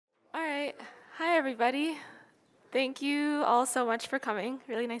everybody. Thank you all so much for coming.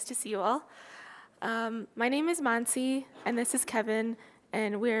 Really nice to see you all. My name is Mansi, and this is Kevin,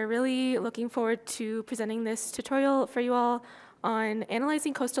 and we're really looking forward to presenting this tutorial for you all on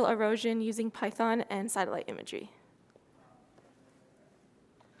analyzing coastal erosion using Python and satellite imagery.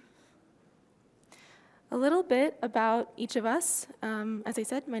 A little bit about each of us. As I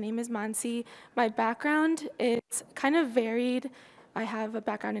said, my name is Mansi. My background is kind of varied. I have a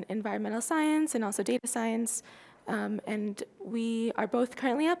background in environmental science and also data science. And we are both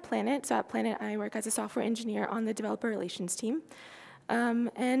currently at Planet. So at Planet, I work as a software engineer on the developer relations team.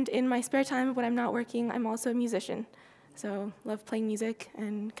 And in my spare time, when I'm not working, I'm also a musician. So love playing music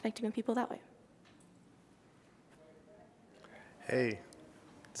and connecting with people that way. Hey,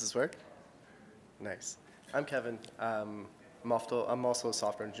 does this work? Nice. I'm Kevin. I'm also a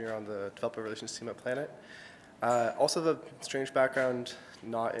software engineer on the developer relations team at Planet. Also have a strange background,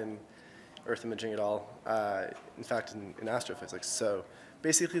 not in Earth imaging at all. In fact, in astrophysics. So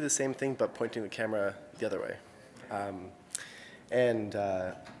basically the same thing, but pointing the camera the other way.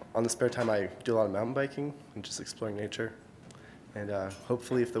 On the spare time, I do a lot of mountain biking and just exploring nature. And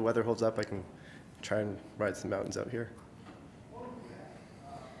hopefully, if the weather holds up, I can try and ride some mountains out here.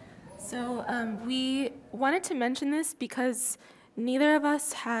 So we wanted to mention this because neither of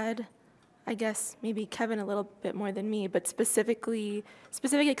us had, I guess maybe Kevin a little bit more than me, but specific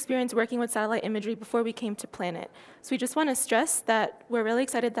experience working with satellite imagery before we came to Planet. So we just want to stress that we're really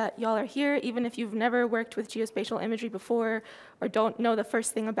excited that y'all are here, even if you've never worked with geospatial imagery before or don't know the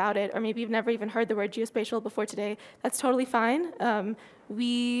first thing about it, or maybe you've never even heard the word geospatial before today. That's totally fine.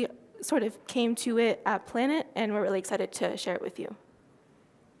 We sort of came to it at Planet, and we're really excited to share it with you.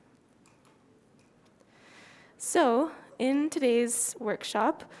 So in today's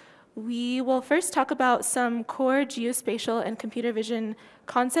workshop, we will first talk about some core geospatial and computer vision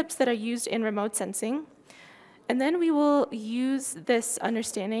concepts that are used in remote sensing. And then we will use this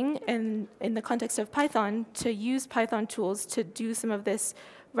understanding in the context of Python to use Python tools to do some of this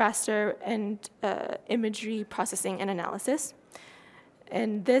raster and imagery processing and analysis.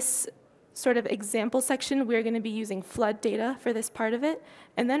 And this sort of example section, we're going to be using flood data for this part of it.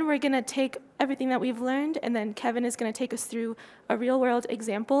 And then we're going to take everything that we've learned, and then Kevin is going to take us through a real-world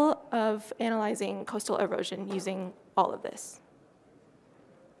example of analyzing coastal erosion using all of this.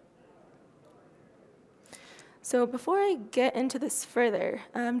 So before I get into this further,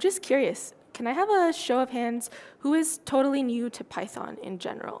 I'm just curious, can I have a show of hands who is totally new to Python in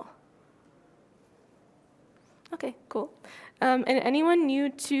general? Okay, cool. And anyone new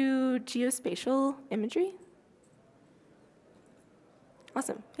to geospatial imagery?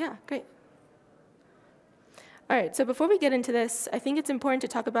 Awesome, yeah, great. All right, so before we get into this, I think it's important to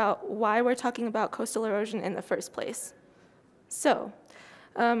talk about why we're talking about coastal erosion in the first place. So,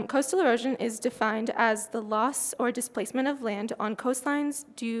 coastal erosion is defined as the loss or displacement of land on coastlines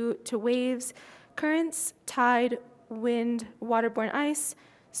due to waves, currents, tide, wind, waterborne ice,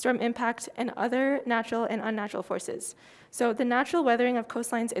 storm impact, and other natural and unnatural forces. So the natural weathering of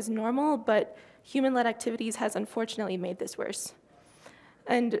coastlines is normal, but human-led activities has unfortunately made this worse.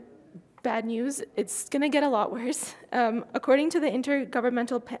 And bad news, it's going to get a lot worse. According to the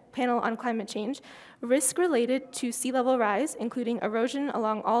Intergovernmental Panel on Climate Change, risk related to sea level rise, including erosion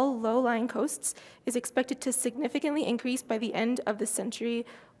along all low-lying coasts, is expected to significantly increase by the end of the century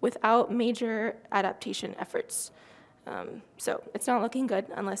without major adaptation efforts. So it's not looking good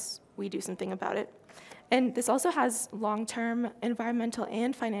unless we do something about it. And this also has long-term environmental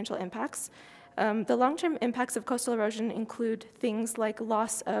and financial impacts. The long-term impacts of coastal erosion include things like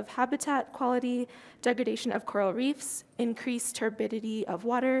loss of habitat quality, degradation of coral reefs, increased turbidity of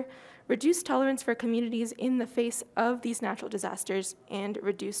water, reduced tolerance for communities in the face of these natural disasters, and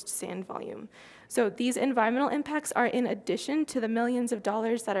reduced sand volume. So these environmental impacts are in addition to the millions of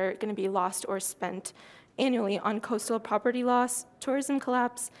dollars that are going to be lost or spent annually on coastal property loss, tourism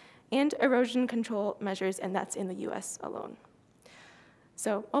collapse, and erosion control measures, and that's in the US alone.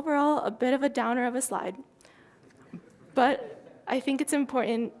 So overall, a bit of a downer of a slide, but I think it's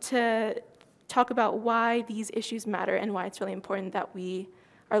important to talk about why these issues matter and why it's really important that we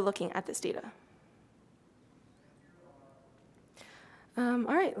are looking at this data. All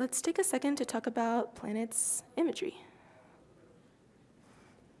right, let's take a second to talk about Planet's imagery.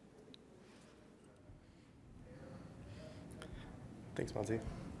 Thanks, Mansi.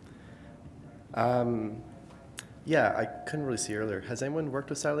 Yeah, I couldn't really see earlier. Has anyone worked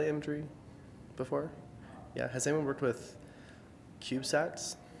with satellite imagery before? Yeah, has anyone worked with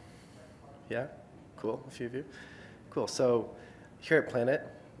CubeSats? Yeah, cool, a few of you. Cool, so here at Planet,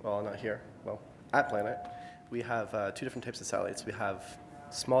 well, not here, well, at Planet, we have two different types of satellites. We have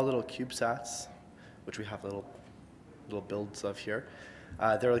small little CubeSats, which we have little builds of here.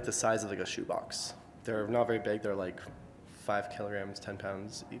 They're like the size of like a shoebox. They're not very big. They're like 5 kilograms, 10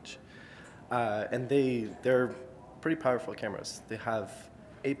 pounds each. And they're pretty powerful cameras. They have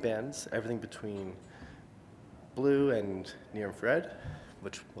 8 bands, everything between blue and near infrared,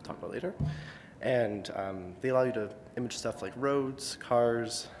 which we'll talk about later. And they allow you to image stuff like roads,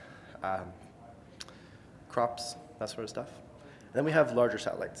 cars, crops, that sort of stuff. And then we have larger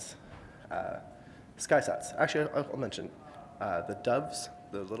satellites, SkySats. Actually, I'll mention the doves,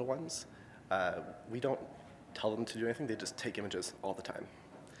 the little ones. We don't tell them to do anything. They just take images all the time.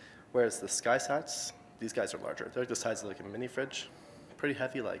 Whereas the SkySats, these guys are larger. They're like the size of like a mini fridge, pretty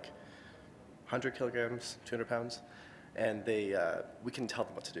heavy, like 100 kilograms, 200 pounds. And we can tell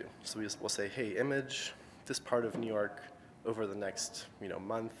them what to do. So we'll say, hey, image this part of New York over the next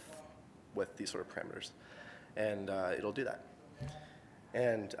month with these sort of parameters. And it'll do that.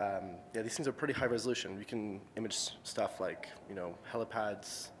 And yeah, these things are pretty high resolution. We can image stuff like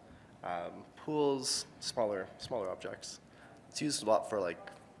helipads, pools, smaller objects. It's used a lot for like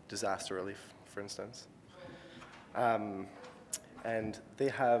disaster relief, for instance. And the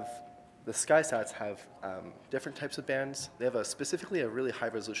SkySats have different types of bands. They have specifically a really high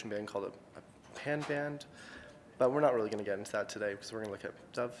resolution band called a pan band, but we're not really going to get into that today because we're going to look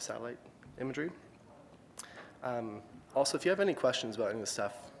at dove satellite imagery. Also, if you have any questions about any of this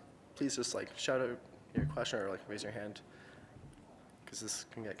stuff, please just like shout out your question or like raise your hand because this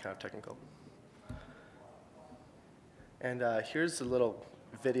can get kind of technical. And here's a little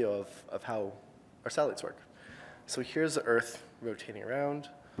video of how our satellites work. So here's the Earth rotating around.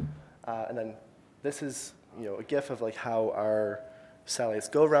 And then this is a GIF of like how our satellites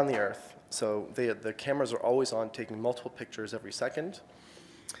go around the Earth. So the cameras are always on, taking multiple pictures every second.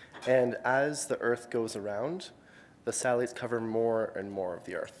 And as the Earth goes around, the satellites cover more and more of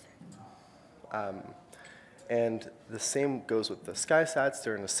the Earth. And the same goes with the SkySats.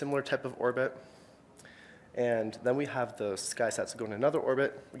 They're in a similar type of orbit. And then we have the SkySats go in another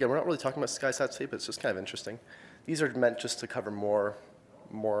orbit. Again, we're not really talking about SkySats today, but it's just kind of interesting. These are meant just to cover more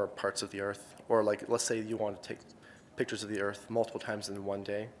parts of the Earth, or like let's say you want to take pictures of the Earth multiple times in one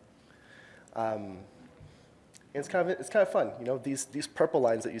day. And it's kind of fun. These purple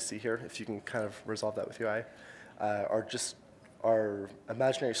lines that you see here, if you can kind of resolve that with your eye, are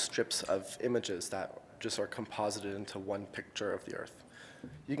imaginary strips of images that just are composited into one picture of the Earth.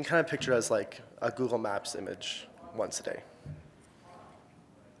 You can kind of picture it as like a Google Maps image once a day,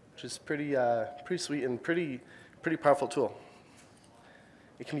 which is pretty sweet and pretty powerful tool.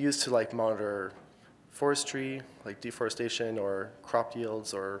 It can be used to like monitor forestry, like deforestation or crop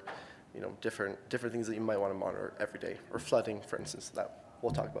yields, or different things that you might want to monitor every day, or flooding, for instance, that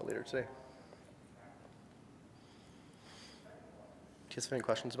we'll talk about later today. Do you guys have any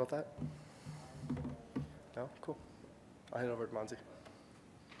questions about that? No? Cool. I'll hand it over to Mansi.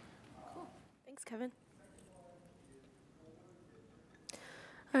 Cool. Thanks, Kevin.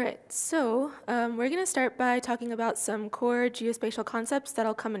 All right, so we're going to start by talking about some core geospatial concepts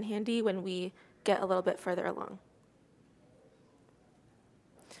that'll come in handy when we get a little bit further along.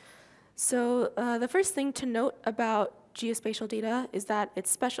 So the first thing to note about geospatial data is that it's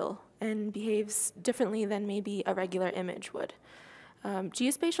special and behaves differently than maybe a regular image would.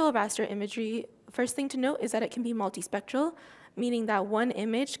 Geospatial raster imagery, first thing to note is that it can be multispectral, meaning that one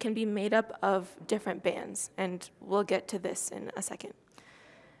image can be made up of different bands, and we'll get to this in a second.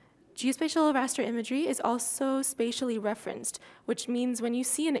 Geospatial raster imagery is also spatially referenced, which means when you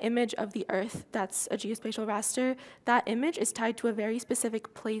see an image of the Earth that's a geospatial raster, that image is tied to a very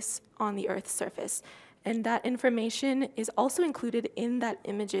specific place on the Earth's surface. And that information is also included in that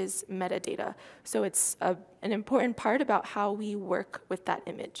image's metadata. So it's an important part about how we work with that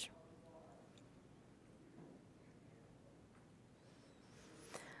image.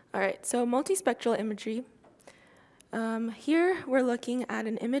 All right, so multispectral imagery. Here we're looking at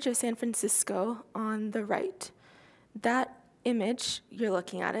an image of San Francisco on the right. That image, you're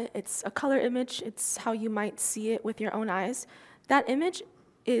looking at it, it's a color image. It's how you might see it with your own eyes. That image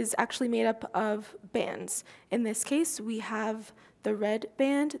is actually made up of bands. In this case, we have the red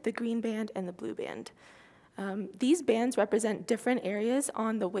band, the green band, and the blue band. These bands represent different areas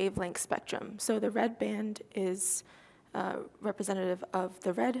on the wavelength spectrum. So the red band is representative of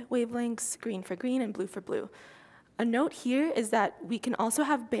the red wavelengths, green for green, and blue for blue. A note here is that we can also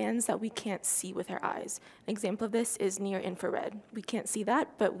have bands that we can't see with our eyes. An example of this is near infrared. We can't see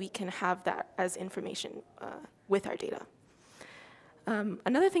that, but we can have that as information with our data.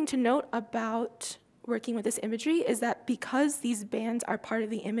 Another thing to note about working with this imagery is that because these bands are part of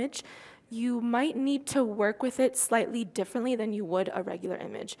the image, you might need to work with it slightly differently than you would a regular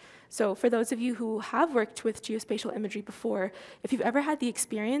image. So for those of you who have worked with geospatial imagery before, if you've ever had the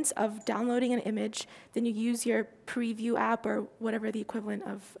experience of downloading an image, then you use your preview app or whatever the equivalent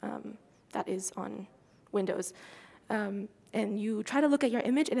of that is on Windows, and you try to look at your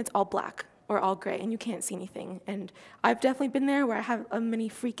image and it's all black or all gray and you can't see anything. And I've definitely been there where I have a mini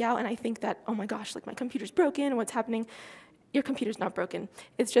freak out and I think that, oh my gosh, like my computer's broken, what's happening? Your computer's not broken.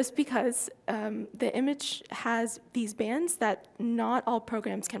 It's just because the image has these bands that not all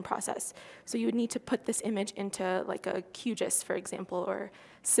programs can process. So you would need to put this image into like a QGIS, for example, or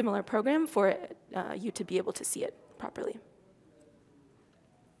similar program for you to be able to see it properly.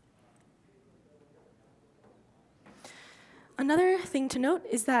 Another thing to note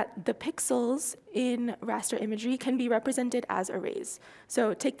is that the pixels in raster imagery can be represented as arrays.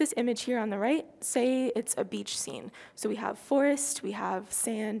 So take this image here on the right, say it's a beach scene. So we have forest, we have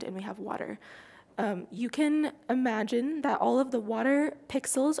sand, and we have water. You can imagine that all of the water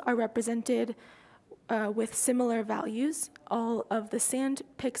pixels are represented with similar values. All of the sand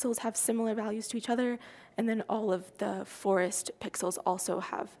pixels have similar values to each other, and then all of the forest pixels also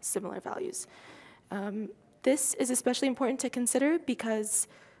have similar values. This is especially important to consider because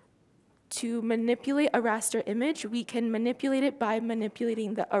to manipulate a raster image, we can manipulate it by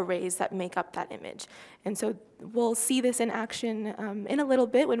manipulating the arrays that make up that image. And so we'll see this in action in a little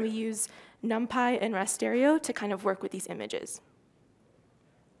bit when we use NumPy and Rasterio to kind of work with these images.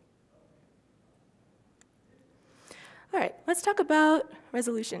 All right, let's talk about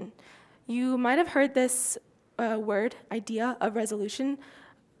resolution. You might have heard this idea of resolution.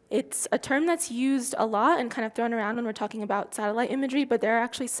 It's a term that's used a lot and kind of thrown around when we're talking about satellite imagery, but there are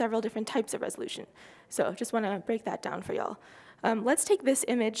actually several different types of resolution. So just want to break that down for y'all. Let's take this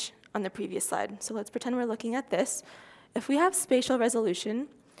image on the previous slide. So let's pretend we're looking at this. If we have spatial resolution,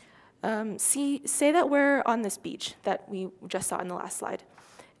 say that we're on this beach that we just saw in the last slide.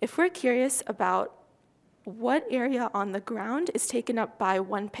 If we're curious about what area on the ground is taken up by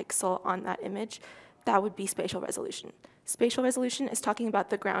 1 pixel on that image, that would be spatial resolution. Spatial resolution is talking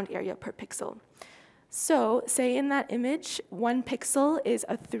about the ground area per pixel. So say in that image, 1 pixel is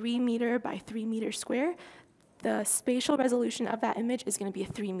a 3 meter by 3 meter square. The spatial resolution of that image is going to be a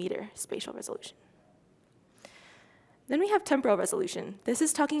 3 meter spatial resolution. Then we have temporal resolution. This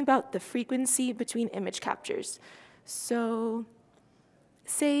is talking about the frequency between image captures. So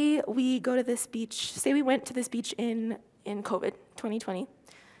say we go to this beach, say we went to this beach in COVID, 2020,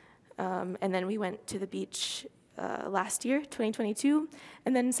 and then we went to the beach last year, 2022,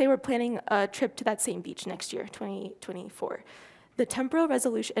 and then say we're planning a trip to that same beach next year, 2024. The temporal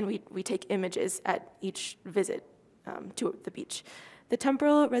resolution, and we take images at each visit to the beach. The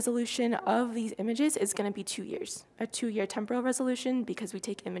temporal resolution of these images is going to be 2 years, a 2-year temporal resolution because we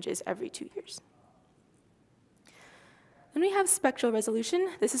take images every 2 years. Then we have spectral resolution.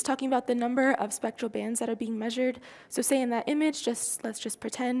 This is talking about the number of spectral bands that are being measured. So say in that image, let's just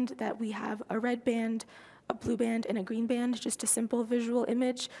pretend that we have a red band, a blue band, and a green band, just a simple visual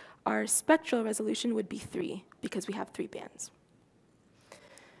image. Our spectral resolution would be 3 because we have 3 bands.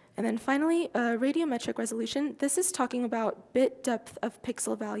 And then finally, radiometric resolution. This is talking about bit depth of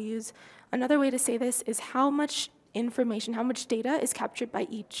pixel values. Another way to say this is how much information, how much data is captured by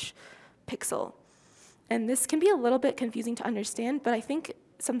each pixel. And this can be a little bit confusing to understand, but I think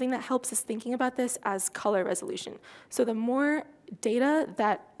something that helps is thinking about this as color resolution. So the more data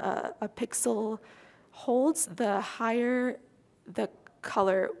that a pixel holds, the higher the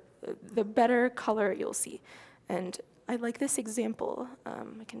color, the better color you'll see. And I like this example.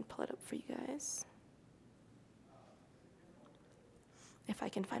 I can pull it up for you guys. If I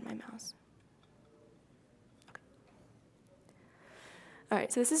can find my mouse. Okay. All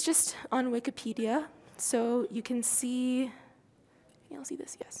right, so this is just on Wikipedia. So you can see, can y'all see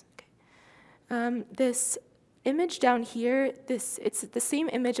this? Yes, okay. This image down here, it's the same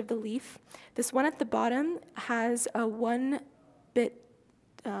image of the leaf. This one at the bottom has a 1-bit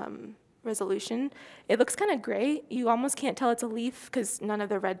resolution. It looks kind of gray. You almost can't tell it's a leaf because none of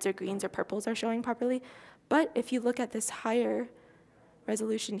the reds or greens or purples are showing properly. But if you look at this higher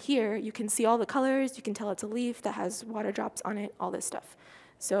resolution here, you can see all the colors. You can tell it's a leaf that has water drops on it, all this stuff.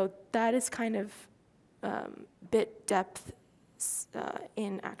 So that is kind of bit depth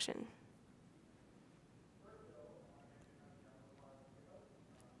in action.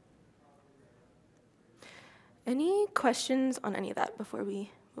 Any questions on any of that before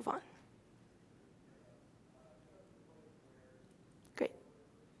we move on? Great.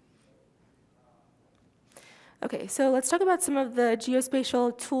 Okay, so let's talk about some of the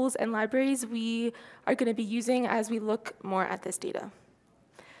geospatial tools and libraries we are going to be using as we look more at this data.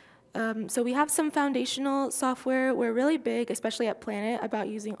 So we have some foundational software. We're really big, especially at Planet, about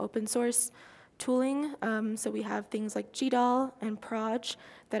using open source tooling. So we have things like GDAL and Proj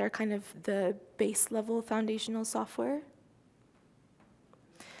that are kind of the base level foundational software.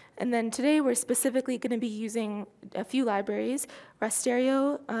 And then today we're specifically going to be using a few libraries,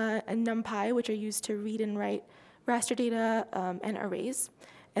 Rasterio and NumPy, which are used to read and write raster data and arrays,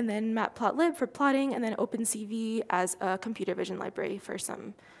 and then matplotlib for plotting, and then OpenCV as a computer vision library for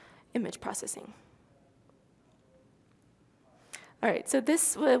some image processing. All right, so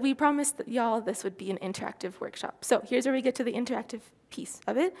this, we promised y'all this would be an interactive workshop. So here's where we get to the interactive piece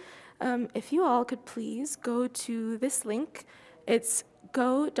of it. If you all could please go to this link. It's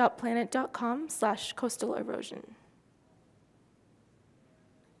go.planet.com/coastal erosion.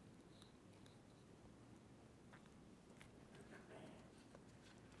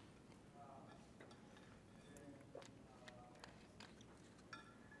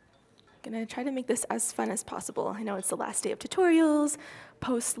 Gonna try to make this as fun as possible. I know it's the last day of tutorials,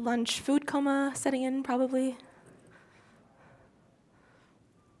 post-lunch food coma setting in probably.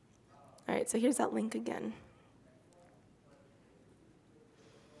 All right, so here's that link again.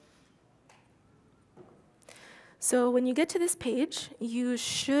 So when you get to this page, you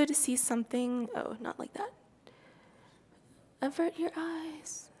should see something, oh, not like that. Avert your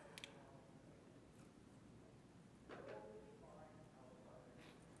eyes.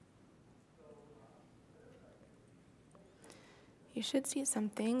 You should see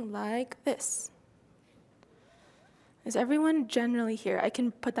something like this. Is everyone generally here? I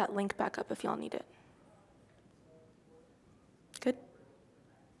can put that link back up if y'all need it. Good?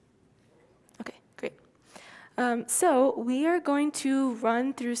 Okay, great. So we are going to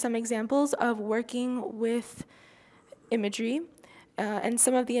run through some examples of working with imagery and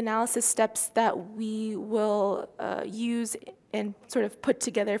some of the analysis steps that we will use and sort of put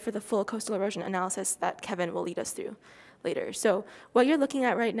together for the full coastal erosion analysis that Kevin will lead us through later. So what you're looking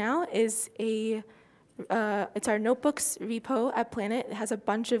at right now is it's our notebooks repo at Planet. It has a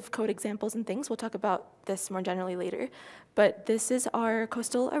bunch of code examples and things. We'll talk about this more generally later. But this is our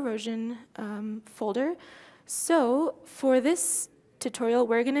coastal erosion folder. So for this tutorial,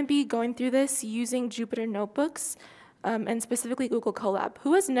 we're going to be going through this using Jupyter Notebooks and specifically Google Colab.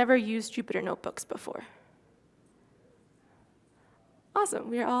 Who has never used Jupyter Notebooks before? Awesome.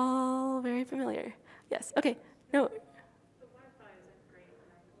 We're all very familiar. Yes. OK. No.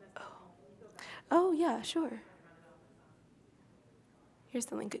 Oh, yeah, sure. Here's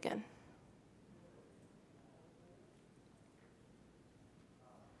the link again.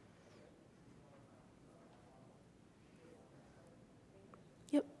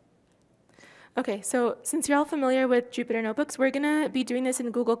 Yep. OK, so since you're all familiar with Jupyter Notebooks, we're going to be doing this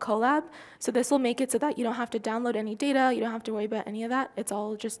in Google Colab. So this will make it so that you don't have to download any data. You don't have to worry about any of that. It's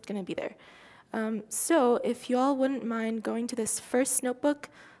all just going to be there. So if you all wouldn't mind going to this first notebook,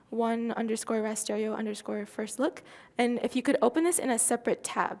 1_rasterio_first look. And if you could open this in a separate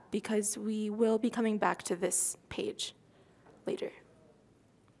tab, because we will be coming back to this page later.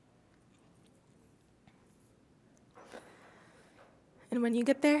 And when you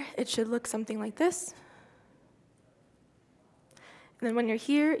get there, it should look something like this. And then when you're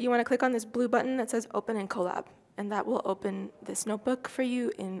here, you want to click on this blue button that says Open in Colab. And that will open this notebook for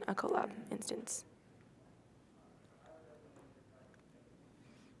you in a Colab instance.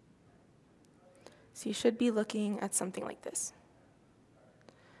 So you should be looking at something like this.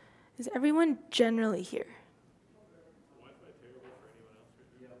 Is everyone generally here?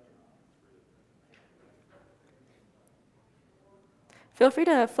 Feel free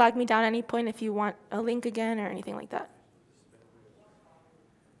to flag me down at any point if you want a link again or anything like that.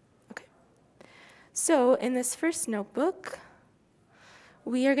 Okay. So in this first notebook,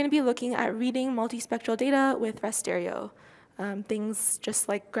 we are going to be looking at reading multispectral data with Rasterio. Things just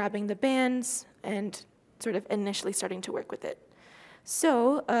like grabbing the bands and sort of initially starting to work with it.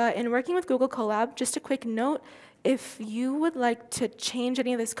 So in working with Google Colab, just a quick note, if you would like to change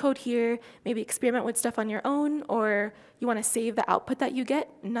any of this code here, maybe experiment with stuff on your own, or you want to save the output that you get,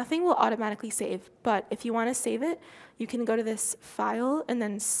 nothing will automatically save. But if you want to save it, you can go to this file and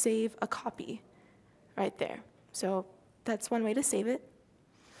then save a copy right there. So that's one way to save it.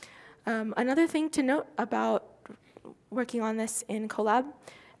 Another thing to note about working on this in Colab,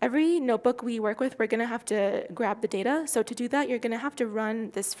 every notebook we work with, we're going to have to grab the data. So to do that, you're going to have to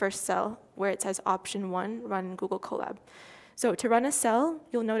run this first cell where it says option 1, run Google Colab. So to run a cell,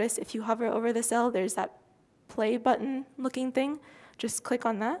 you'll notice if you hover over the cell, there's that play button looking thing. Just click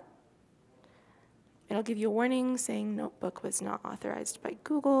on that. It'll give you a warning saying notebook was not authorized by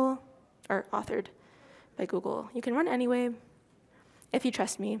Google, or authored by Google. You can run anyway if you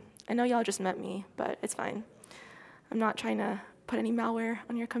trust me. I know y'all just met me, but it's fine. I'm not trying to put any malware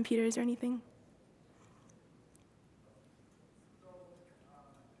on your computers or anything.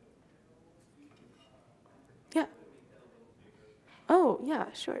 Yeah. Oh,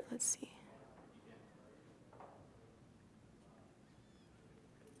 yeah, sure. Let's see.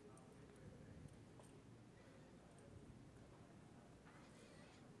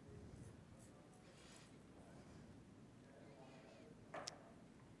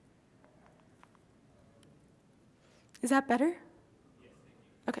 Is that better?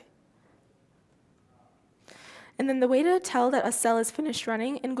 Okay. And then the way to tell that a cell is finished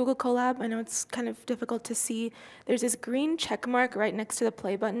running in Google Colab, I know it's kind of difficult to see, there's this green check mark right next to the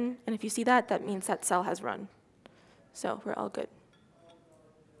play button, and if you see that, that means that cell has run. So we're all good.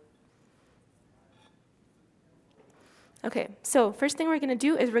 Okay, so first thing we're going to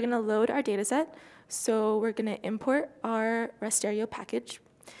do is we're going to load our data set. So we're going to import our rasterio package,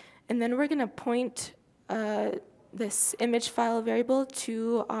 and then we're going to point this image file variable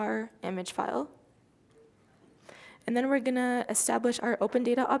to our image file. And then we're going to establish our open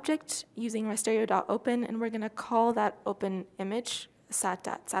data object using rasterio.open, and we're going to call that open image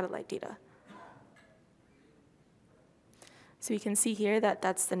satellite data. So you can see here that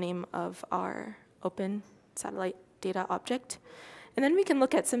that's the name of our open satellite data object. And then we can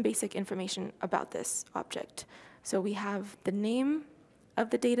look at some basic information about this object. So we have the name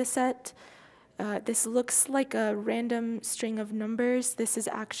of the data set. This looks like a random string of numbers. This is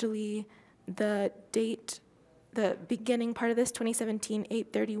actually the date, the beginning part of this,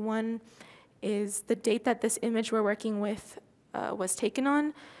 2017-8/31, is the date that this image we're working with was taken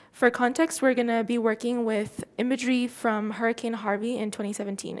on. For context, we're going to be working with imagery from Hurricane Harvey in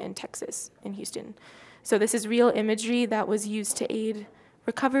 2017 in Texas, in Houston. So this is real imagery that was used to aid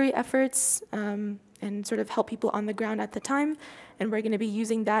recovery efforts and sort of help people on the ground at the time. And we're going to be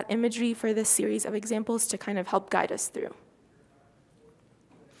using that imagery for this series of examples to kind of help guide us through.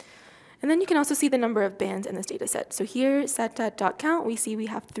 And then you can also see the number of bands in this data set. So here, sat.count, we see we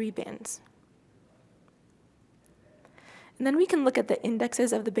have 3 bands. And then we can look at the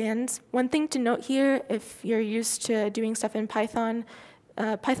indexes of the bands. One thing to note here, if you're used to doing stuff in Python,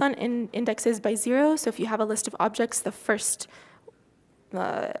 Python indexes by 0. So if you have a list of objects, the first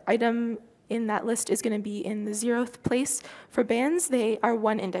item in that list is going to be in the 0th place. For bands, they are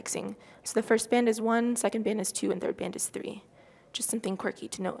 1 indexing. So the first band is 1, second band is 2, and third band is 3. Just something quirky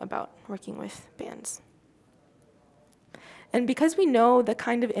to note about working with bands. And because we know the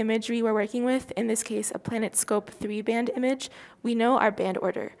kind of imagery we're working with, in this case, a PlanetScope 3-band image, we know our band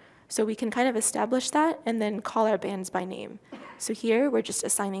order. So we can kind of establish that and then call our bands by name. So here, we're just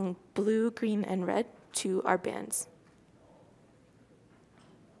assigning blue, green, and red to our bands.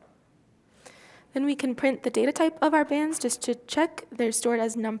 Then we can print the data type of our bands just to check. They're stored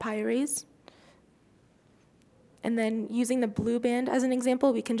as NumPy arrays. And then using the blue band as an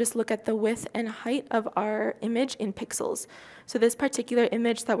example, we can just look at the width and height of our image in pixels. So this particular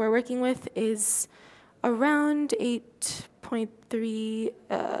image that we're working with is around 8.3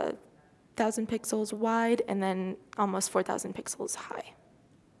 thousand pixels wide and then almost 4,000 pixels high.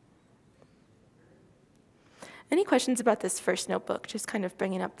 Any questions about this first notebook, just kind of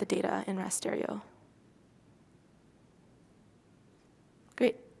bringing up the data in rasterio?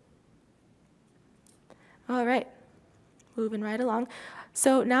 Great. All right, moving right along.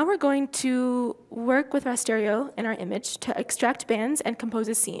 So now we're going to work with rasterio in our image to extract bands and compose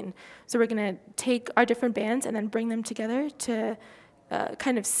a scene. So we're going to take our different bands and then bring them together to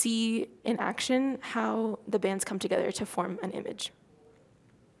kind of see in action how the bands come together to form an image.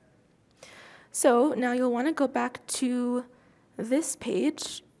 So now you'll want to go back to this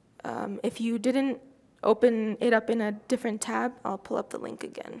page. If you didn't open it up in a different tab, I'll pull up the link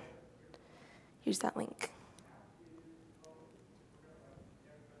again. Here's that link.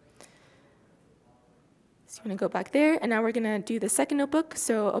 So you want to go back there, and now we're going to do the second notebook.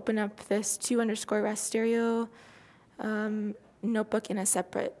 So open up this 2_rasterio notebook in a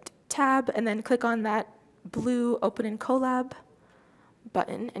separate tab, and then click on that blue Open in Colab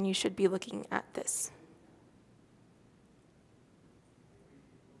button, and you should be looking at this.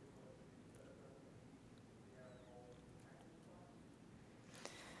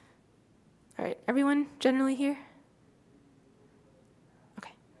 All right, everyone generally here?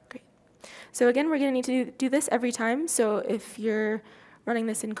 Okay, great. So again, we're going to need to do this every time. So if you're running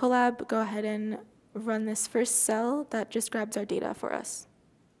this in Colab, go ahead and run this first cell that just grabs our data for us.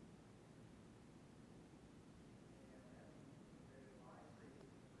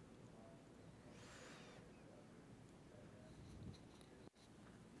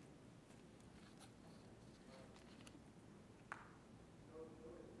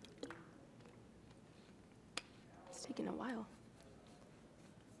 while.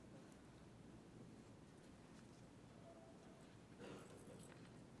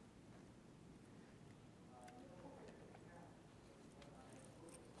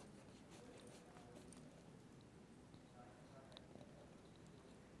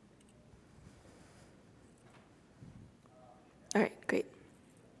 All right, great.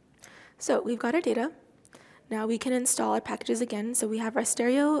 So we've got our data. Now we can install our packages again. So we have our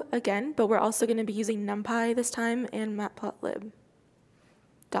stereo again, but we're also going to be using NumPy this time and matplotlib.pyplot.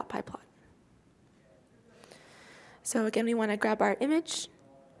 So again, we want to grab our image.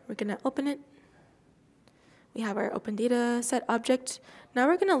 We're going to open it. We have our open data set object. Now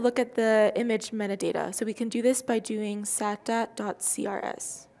we're going to look at the image metadata. So we can do this by doing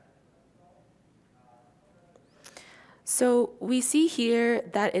satdat.crs. So we see here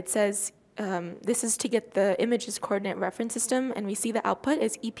that it says this is to get the image's coordinate reference system, and we see the output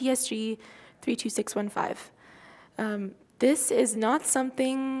is EPSG 32615. This is not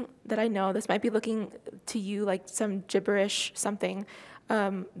something that I know. This might be looking to you like some gibberish something.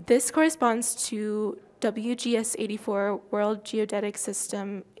 This corresponds to WGS 84, World Geodetic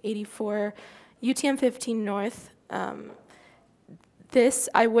System 84, UTM 15 North. This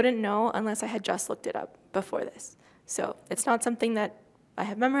I wouldn't know unless I had just looked it up before this. So it's not something that I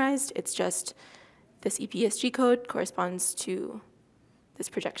have memorized. It's just this EPSG code corresponds to this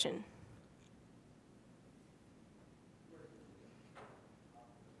projection.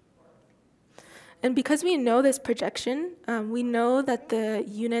 And because we know this projection, we know that the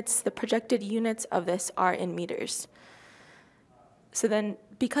units, the projected units of this are in meters. So then,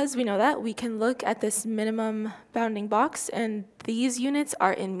 because we know that, we can look at this minimum bounding box, and these units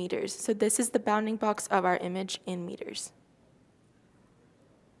are in meters. So this is the bounding box of our image in meters.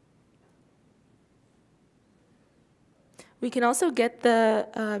 We can also get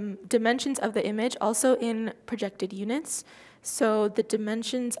the dimensions of the image also in projected units. So the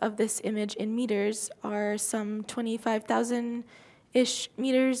dimensions of this image in meters are some 25,000-ish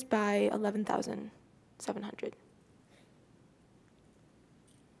meters by 11,700.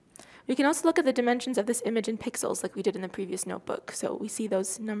 We can also look at the dimensions of this image in pixels like we did in the previous notebook. So we see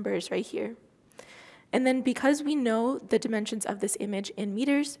those numbers right here. And then because we know the dimensions of this image in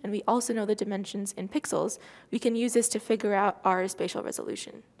meters, and we also know the dimensions in pixels, we can use this to figure out our spatial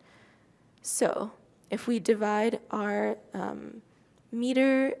resolution. So if we divide our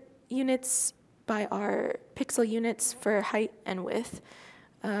meter units by our pixel units for height and width,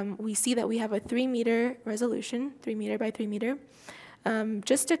 we see that we have a 3-meter resolution, 3 meter by 3 meter.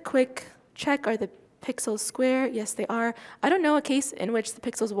 Just a quick check, are the pixels square? Yes, they are. I don't know a case in which the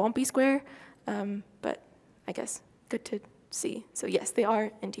pixels won't be square, but I guess good to see. So yes, they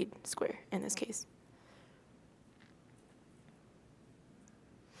are indeed square in this case.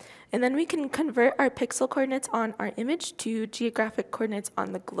 And then we can convert our pixel coordinates on our image to geographic coordinates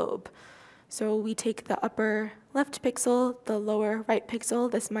on the globe. So we take the upper left pixel, the lower right pixel.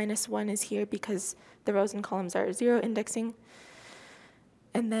 This -1 is here because the rows and columns are 0 indexing.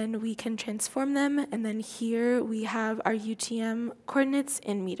 And then we can transform them. And then here we have our UTM coordinates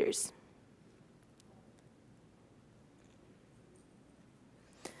in meters.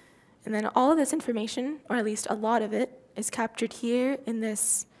 And then all of this information, or at least a lot of it, is captured here in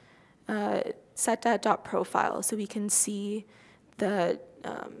this setdat.profile. So we can see the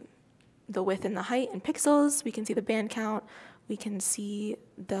width and the height in pixels. We can see the band count. We can see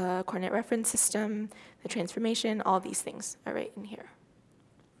the coordinate reference system, the transformation. All these things are right in here.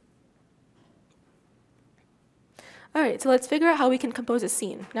 All right, so let's figure out how we can compose a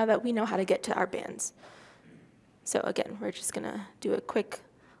scene now that we know how to get to our bands. So again, we're just going to do a quick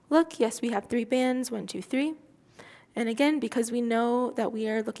look. Yes, we have 3 bands, 1, 2, 3. And again, because we know that we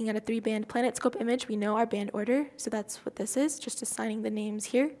are looking at a 3-band PlanetScope image, we know our band order. So that's what this is, just assigning the names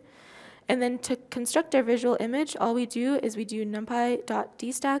here. And then to construct our visual image, all we do is we do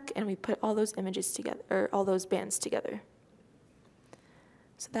numpy.dstack, and we put all those images together, or all those bands together.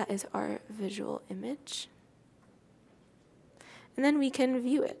 So that is our visual image. And then we can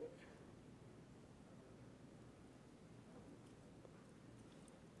view it.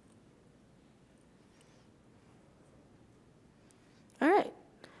 All right,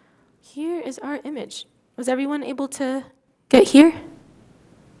 here is our image. Was everyone able to get here?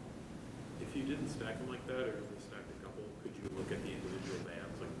 If you didn't stack them like that, or only stacked a couple, could you look at the individual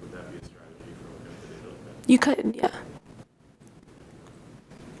bands? Like, would that be a strategy for looking at the data like that? You could, yeah.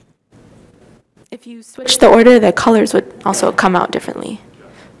 If you switch the order, the colors would also come out differently.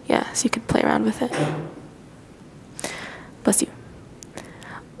 Yeah, so you could play around with it. Bless you.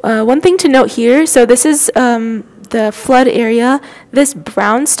 One thing to note here, so this is the flood area. This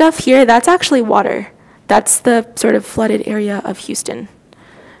brown stuff here, that's actually water. That's the sort of flooded area of Houston.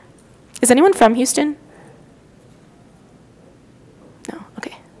 Is anyone from Houston? No,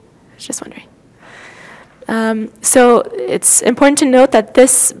 okay, I was just wondering. So it's important to note that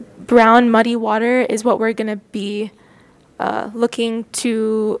this brown muddy water is what we're gonna be looking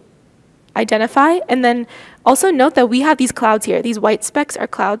to identify. And then also note that we have these clouds here. These white specks are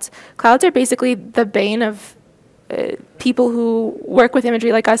clouds. Clouds are basically the bane of people who work with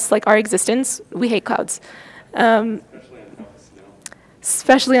imagery like us, like our existence. We hate clouds.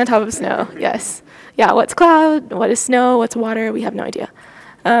 Especially on top of snow, yes. Yeah, what's cloud, what is snow, what's water, we have no idea.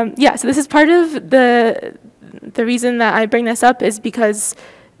 Yeah, so this is part of the reason that I bring this up is because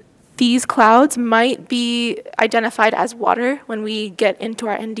these clouds might be identified as water when we get into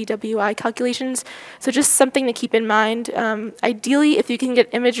our NDWI calculations. So just something to keep in mind. Ideally, if you can get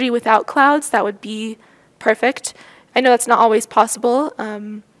imagery without clouds, that would be perfect. I know that's not always possible.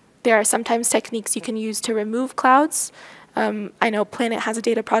 There are sometimes techniques you can use to remove clouds. I know Planet has a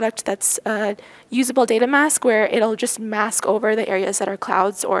data product that's a usable data mask where it'll just mask over the areas that are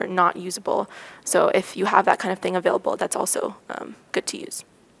clouds or not usable. So if you have that kind of thing available, that's also good to use.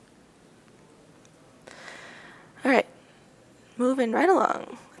 All right, moving right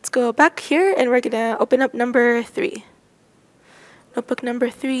along. Let's go back here and we're gonna open up number 3. Notebook number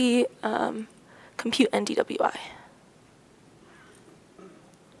 3, compute NDWI.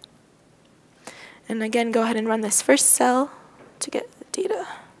 And again, go ahead and run this first cell to get the data.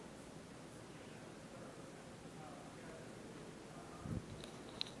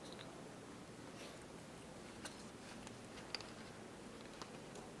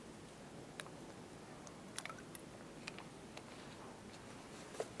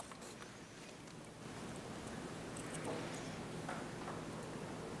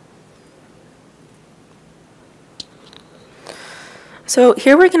 So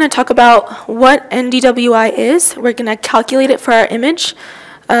here we're going to talk about what NDWI is. We're going to calculate it for our image,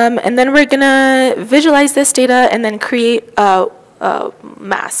 and then we're going to visualize this data and then create a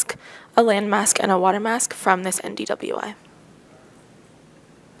mask, a land mask and a water mask from this NDWI.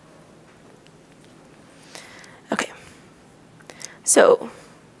 Okay, so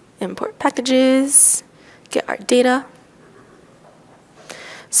import packages, get our data.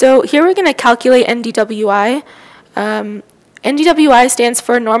 So here we're going to calculate NDWI. NDWI stands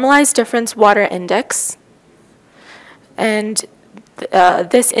for Normalized Difference Water Index, and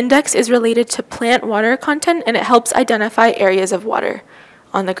this index is related to plant water content, and it helps identify areas of water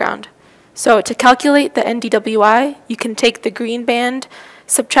on the ground. So to calculate the NDWI, you can take the green band,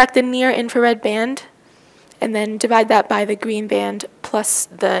 subtract the near infrared band, and then divide that by the green band plus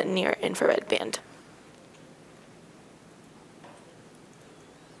the near infrared band.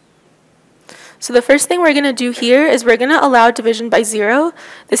 So the first thing we're going to do here is we're going to allow division by 0.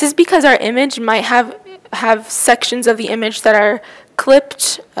 This is because our image might have sections of the image that are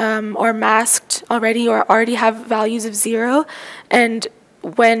clipped or masked already or already have values of 0. And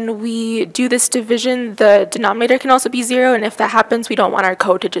when we do this division, the denominator can also be 0. And if that happens, we don't want our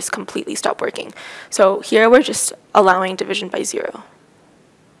code to just completely stop working. So here we're just allowing division by 0.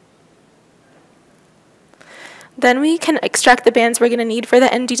 Then we can extract the bands we're going to need for the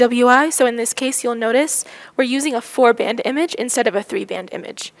NDWI. So in this case, you'll notice we're using a 4-band image instead of a 3-band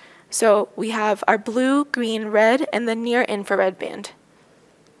image. So we have our blue, green, red, and the near infrared band.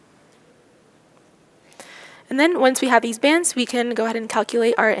 And then once we have these bands, we can go ahead and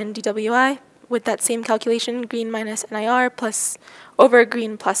calculate our NDWI with that same calculation, green minus NIR plus over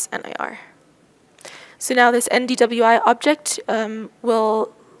green plus NIR. So now this NDWI object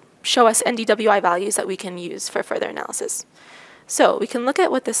will show us NDWI values that we can use for further analysis. So we can look at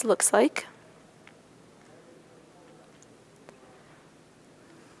what this looks like.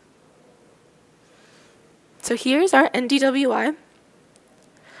 So here's our NDWI.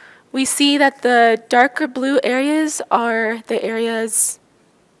 We see that the darker blue areas are the areas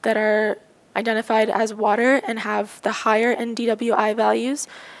that are identified as water and have the higher NDWI values,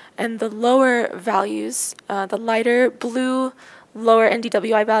 and the lower values, the lighter blue, lower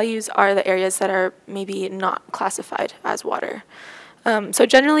NDWI values are the areas that are maybe not classified as water. So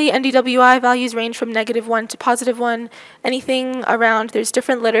generally, NDWI values range from -1 to +1. Anything around, there's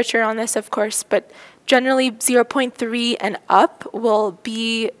different literature on this, of course, but generally 0.3 and up will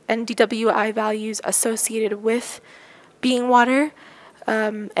be NDWI values associated with being water.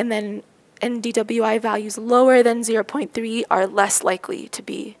 And then NDWI values lower than 0.3 are less likely to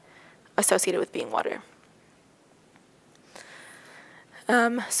be associated with being water.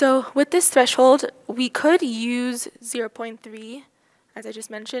 So with this threshold, we could use 0.3 as I just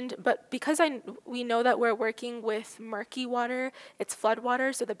mentioned. But because we know that we're working with murky water, it's flood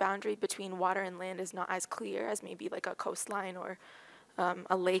water, so the boundary between water and land is not as clear as maybe like a coastline or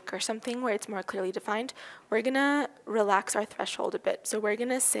a lake or something where it's more clearly defined. We're gonna relax our threshold a bit. So we're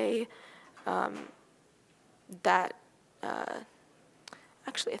gonna say that,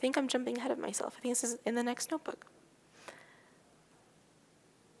 actually, I think I'm jumping ahead of myself. I think this is in the next notebook.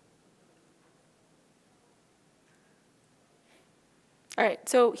 All right,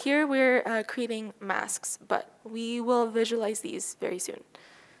 so here we're creating masks, but we will visualize these very soon.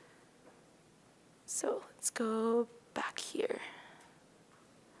 So let's go back here.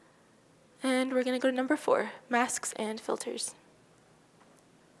 And we're gonna go to number 4, masks and filters.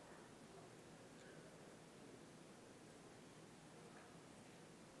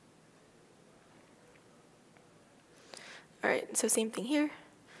 All right, so same thing here.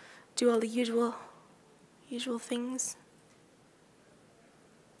 Do all the usual things.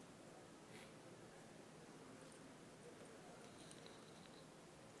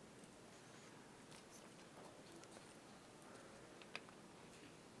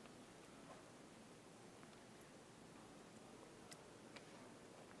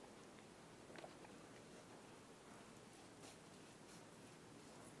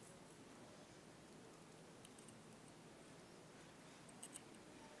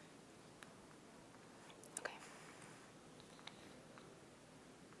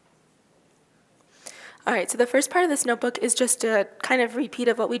 All right, so the first part of this notebook is just a kind of repeat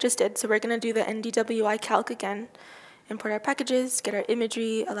of what we just did. So we're going to do the NDWI calc again, import our packages, get our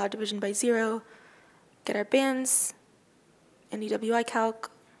imagery, allow division by 0, get our bands, NDWI calc,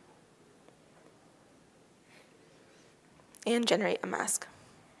 and generate a mask.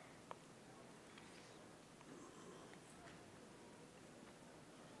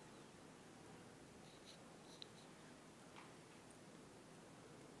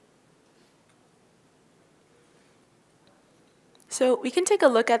 So we can take a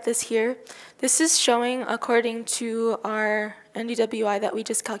look at this here. This is showing, according to our NDWI that we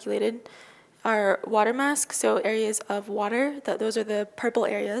just calculated, our water mask, so areas of water, those are the purple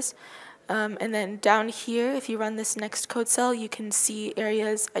areas. And then down here, if you run this next code cell, you can see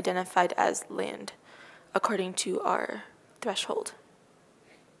areas identified as land, according to our threshold.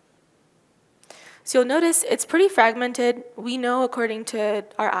 So you'll notice it's pretty fragmented. We know, according to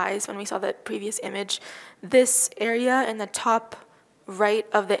our eyes when we saw the previous image, this area in the top right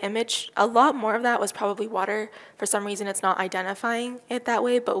of the image, a lot more of that was probably water. For some reason, it's not identifying it that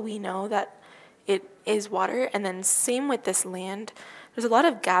way, but we know that it is water. And then same with this land. There's a lot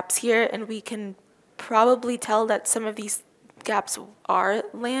of gaps here, and we can probably tell that some of these gaps are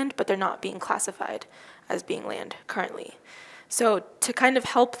land, but they're not being classified as being land currently. So to kind of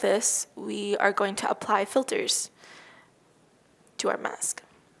help this, we are going to apply filters to our mask.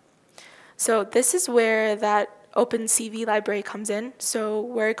 So this is where that OpenCV library comes in. So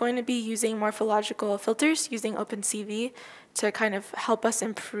we're going to be using morphological filters using OpenCV to kind of help us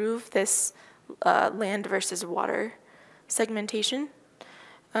improve this land versus water segmentation.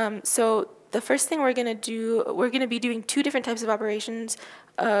 So the first thing we're going to be doing 2 different types of operations,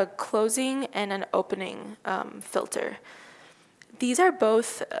 a closing and an opening filter. These are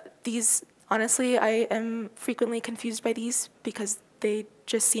both, honestly, I am frequently confused by these because they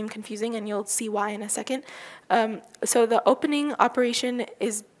just seem confusing, and you'll see why in a second. So the opening operation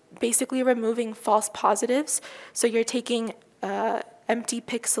is basically removing false positives. So you're taking empty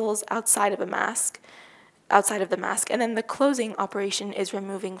pixels outside of the mask, and then the closing operation is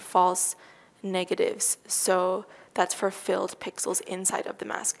removing false negatives. So that's for filled pixels inside of the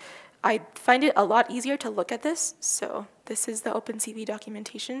mask. I find it a lot easier to look at this. So this is the OpenCV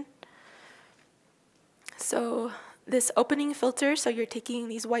documentation. So this opening filter, so you're taking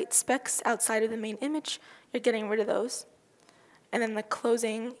these white specks outside of the main image, you're getting rid of those. And then the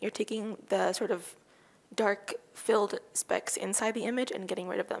closing, you're taking the sort of dark filled specks inside the image and getting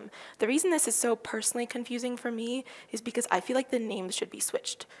rid of them. The reason this is so personally confusing for me is because I feel like the names should be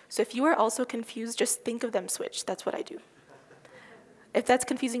switched. So if you are also confused, just think of them switched. That's what I do. If that's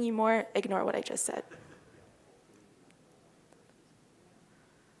confusing you more, ignore what I just said.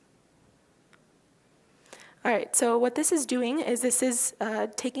 All right, so what this is doing is this is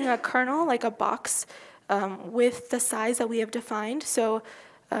taking a kernel, like a box, with the size that we have defined. So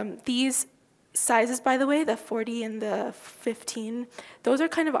these sizes, by the way, the 40 and the 15, those are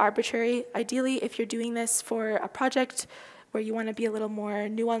kind of arbitrary. Ideally, if you're doing this for a project where you want to be a little more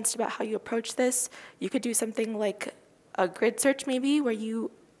nuanced about how you approach this, you could do something like a grid search maybe, where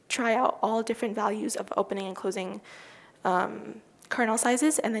you try out all different values of opening and closing kernel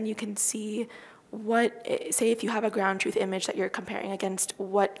sizes, and then you can see say if you have a ground truth image that you're comparing against,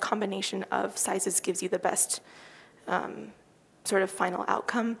 what combination of sizes gives you the best sort of final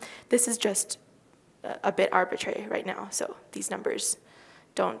outcome. This is just a bit arbitrary right now, so these numbers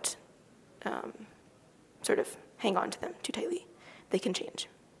don't sort of hang on to them too tightly. They can change.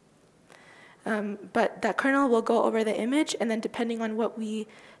 But that kernel will go over the image, and then depending on what we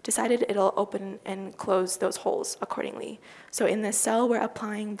decided, it'll open and close those holes accordingly. So in this cell, we're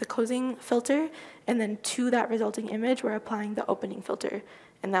applying the closing filter, and then to that resulting image, we're applying the opening filter,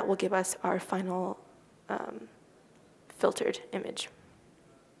 and that will give us our final filtered image.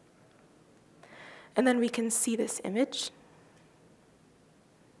 And then we can see this image.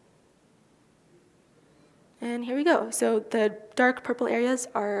 And here we go. So the dark purple areas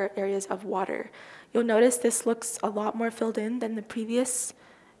are areas of water. You'll notice this looks a lot more filled in than the previous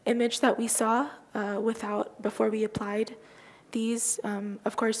image that we saw before we applied these.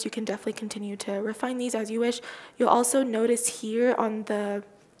 Of course, you can definitely continue to refine these as you wish. You'll also notice here on the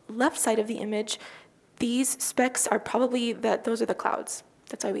left side of the image, these specks are probably those are the clouds.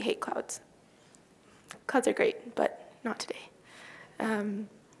 That's why we hate clouds. Clouds are great, but not today.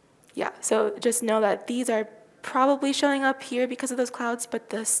 Yeah, so just know that these are probably showing up here because of those clouds, but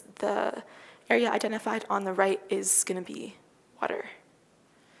the area identified on the right is going to be water.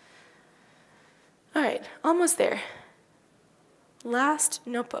 All right, almost there. Last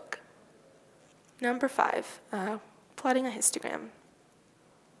notebook. Number 5, plotting a histogram.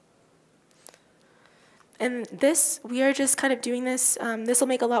 And this, we are just kind of doing this. This will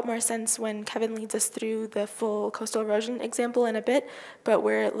make a lot more sense when Kevin leads us through the full coastal erosion example in a bit, but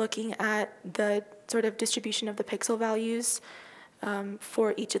we're looking at the sort of distribution of the pixel values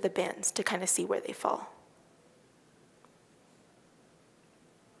for each of the bands to kind of see where they fall.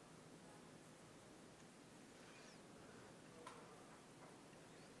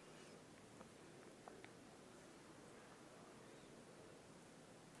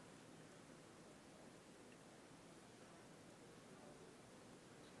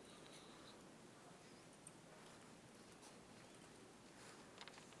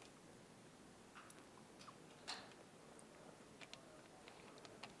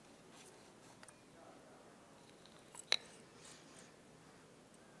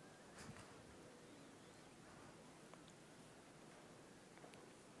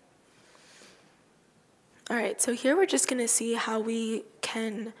 All right, so here we're just going to see how we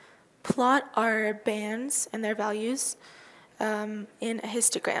can plot our bands and their values in a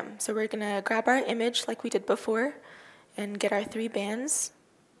histogram. So we're going to grab our image like we did before and get our 3 bands.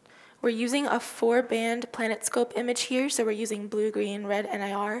 We're using a 4-band PlanetScope image here, so we're using blue, green, red,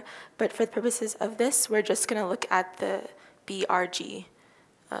 NIR, but for the purposes of this, we're just going to look at the BRG,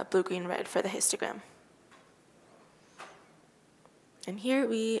 blue, green, red, for the histogram. And here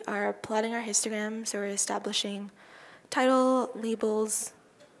we are plotting our histogram, so we're establishing title, labels,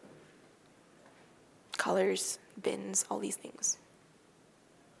 colors, bins, all these things.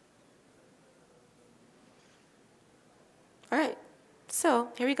 All right, so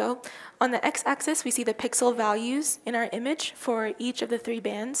here we go. On the x-axis, we see the pixel values in our image for each of the 3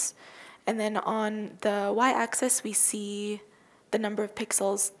 bands. And then on the y-axis, we see the number of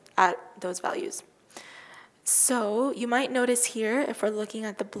pixels at those values. So you might notice here, if we're looking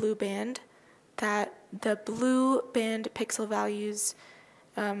at the blue band, that the blue band pixel values,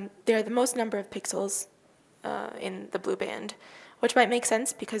 there are the most number of pixels in the blue band, which might make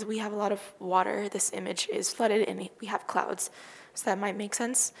sense because we have a lot of water. This image is flooded and we have clouds, so that might make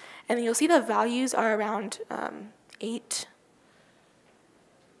sense. And then you'll see the values are around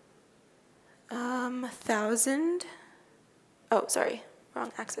 8,000. Oh, sorry,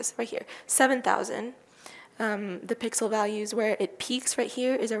 wrong axis, right here. 7,000. The pixel values where it peaks right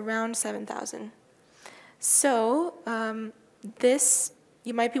here is around 7,000. So this,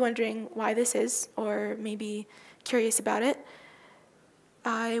 you might be wondering why this is, or maybe curious about it.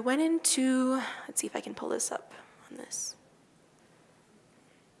 I went into, let's see if I can pull this up on this.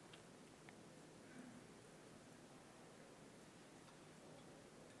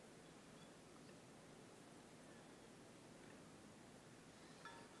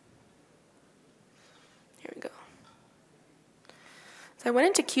 Here we go. So I went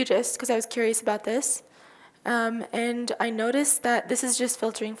into QGIS because I was curious about this, and I noticed that this is just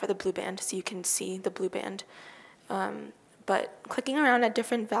filtering for the blue band, so you can see the blue band. But clicking around at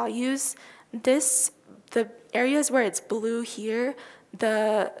different values, the areas where it's blue here,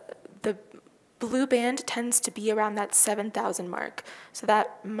 the blue band tends to be around that 7,000 mark. So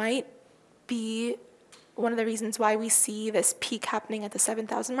that might be one of the reasons why we see this peak happening at the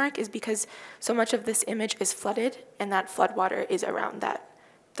 7,000 mark is because so much of this image is flooded, and that flood water is around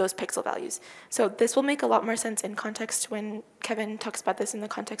those pixel values. So this will make a lot more sense in context when Kevin talks about this in the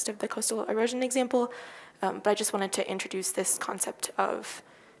context of the coastal erosion example, but I just wanted to introduce this concept of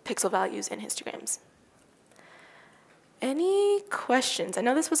pixel values in histograms. Any questions? I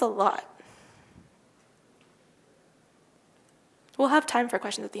know this was a lot. We'll have time for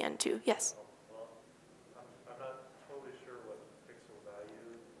questions at the end too. Yes? Well, I'm not totally sure what pixel value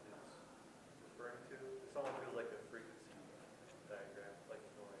is referring to. This almost feels like a frequency diagram, like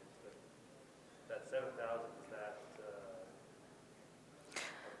noise. That 7,000, is that?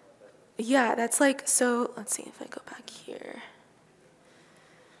 Yeah, that's like, so let's see if I go back here.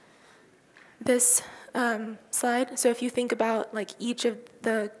 This slide, so if you think about like each of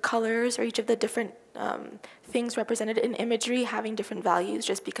the colors or each of the different things represented in imagery having different values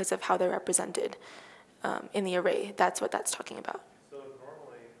just because of how they're represented in the array, that's what that's talking about. So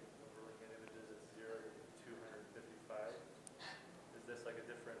normally, when we're looking at images, it's 0 to 255. Is this like a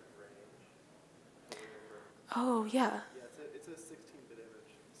different range? Oh, yeah. Yeah, it's a 16-bit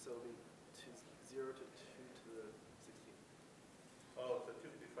image, so it'll be 0 to 2 to the 16. Oh, so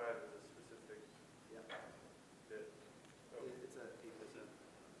 255 is a specific Yeah. bit. Oh, It's a 8-bit.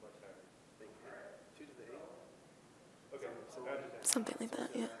 much higher. 2 to the 8. Okay, So I understand. Something like that,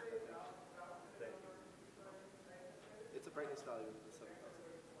 yeah. Thank you. It's a brightness value of the 7,000.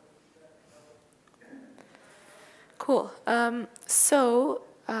 Cool.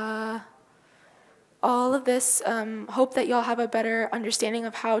 All of this, hope that y'all have a better understanding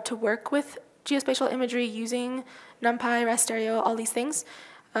of how to work with geospatial imagery using NumPy, rasterio, all these things.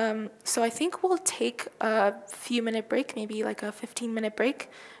 So I think we'll take a few minute break, maybe like a 15-minute break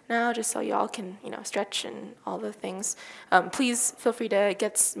now, just so y'all can, stretch and all the things. Please feel free to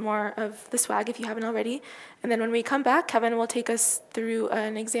get more of the swag if you haven't already. And then when we come back, Kevin will take us through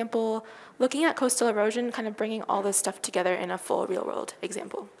an example looking at coastal erosion, kind of bringing all this stuff together in a full real-world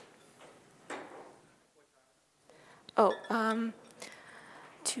example. Oh,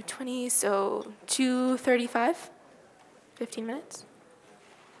 2:20, so 2:35, 15 minutes.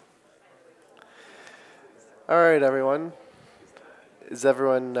 All right, everyone. Is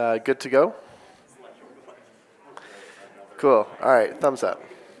everyone good to go? Cool. All right, thumbs up.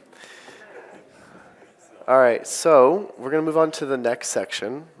 All right, so we're going to move on to the next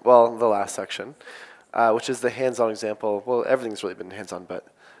section, well, the last section, which is the hands-on example. Well, everything's really been hands-on, but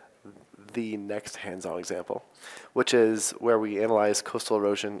the next hands-on example, which is where we analyze coastal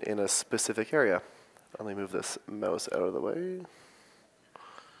erosion in a specific area. Let me move this mouse out of the way.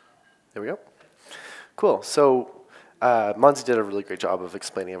 There we go. Cool. So Mansi did a really great job of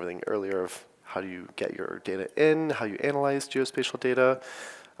explaining everything earlier of how do you get your data in, how you analyze geospatial data,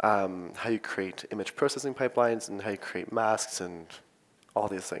 how you create image processing pipelines, and how you create masks and all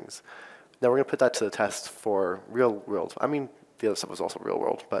these things. Now we're going to put that to the test for real world. I mean, the other stuff was also real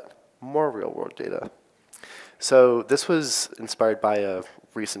world, but more real world data. So this was inspired by a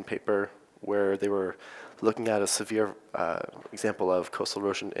recent paper where they were looking at a severe example of coastal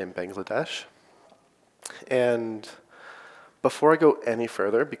erosion in Bangladesh. And before I go any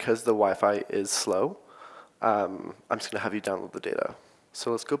further, because the Wi-Fi is slow, I'm just going to have you download the data. So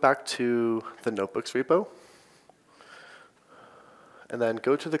let's go back to the notebooks repo. And then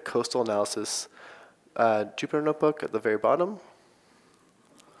go to the coastal analysis Jupyter notebook at the very bottom.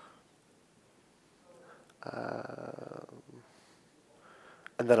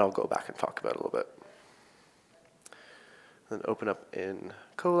 And then I'll go back and talk about it a little bit. Then open up in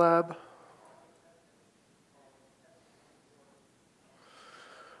Colab.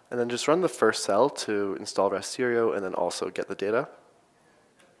 And then just run the first cell to install rasterio and then also get the data.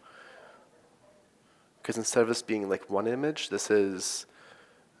 Because instead of this being like one image, this is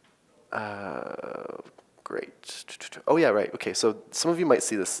great. Oh yeah, right. Okay, so some of you might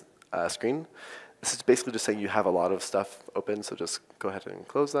see this screen. This is basically just saying you have a lot of stuff open, so just go ahead and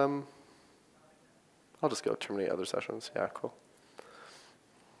close them. I'll just go terminate other sessions. Yeah, cool.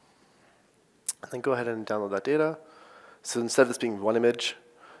 And then go ahead and download that data. So instead of this being one image,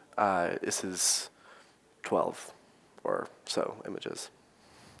 this is 12 or so images.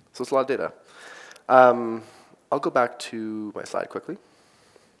 So it's a lot of data. I'll go back to my slide quickly.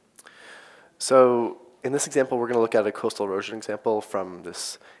 So in this example, we're going to look at a coastal erosion example from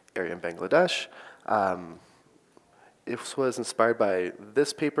this area in Bangladesh. It was inspired by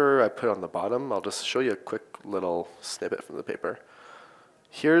this paper I put on the bottom. I'll just show you a quick little snippet from the paper.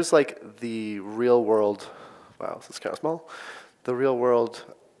 Here's like the real world, wow, this is kind of small, the real world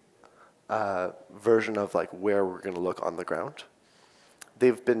version of like where we're going to look on the ground.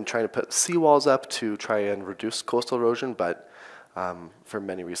 They've been trying to put seawalls up to try and reduce coastal erosion, but for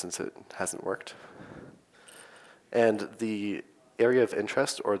many reasons it hasn't worked. And the area of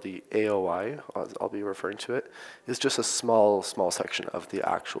interest, or the AOI, as I'll be referring to it, is just a small section of the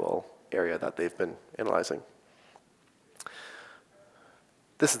actual area that they've been analyzing.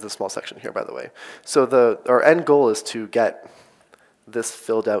 This is the small section here, by the way. So our end goal is to get this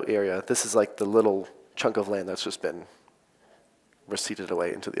filled out area. This is like the little chunk of land that's just been receded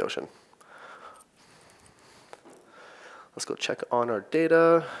away into the ocean. Let's go check on our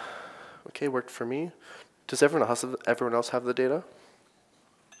data. Okay, worked for me. Does everyone else have the data?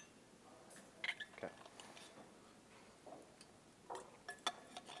 Okay.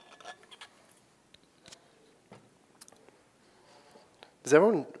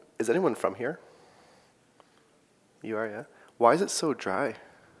 Is anyone from here? You are, yeah? Why is it so dry?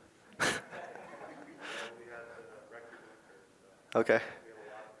 Okay.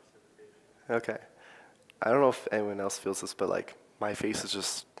 Okay. I don't know if anyone else feels this, but like my face is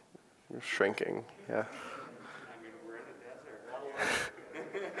just shrinking. Yeah.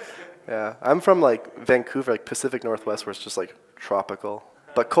 Yeah. I'm from like Vancouver, like Pacific Northwest, where it's just like tropical,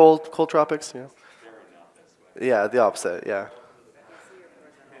 but cold tropics. You know. Yeah, the opposite. Yeah.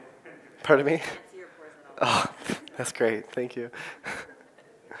 Pardon me? Oh, that's great. Thank you.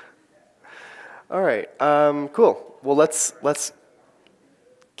 All right. Cool. Well, let's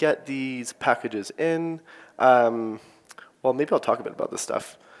get these packages in. Well, maybe I'll talk a bit about this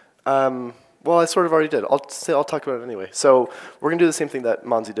stuff. Well, I sort of already did. I'll talk about it anyway. So we're going to do the same thing that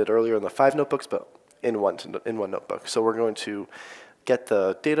Mansi did earlier in the 5 notebooks, but in one notebook. So we're going to get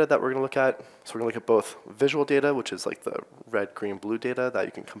the data that we're going to look at. So we're going to look at both visual data, which is like the red, green, blue data that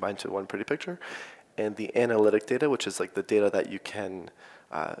you can combine to one pretty picture, and the analytic data, which is like the data that you can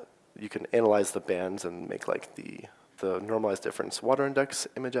analyze the bands and make like the normalized difference water index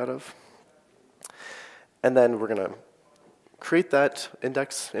image out of. And then we're going to create that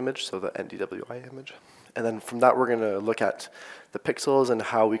index image, so the NDWI image. And then from that, we're going to look at the pixels and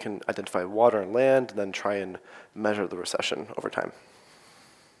how we can identify water and land, and then try and measure the recession over time.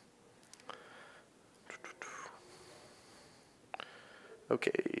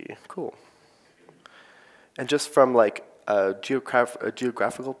 Okay, cool. And just from like a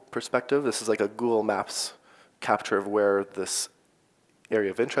geographical perspective, this is like a Google Maps capture of where this area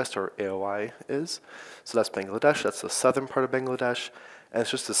of interest, or AOI, is. So that's Bangladesh. That's the southern part of Bangladesh. And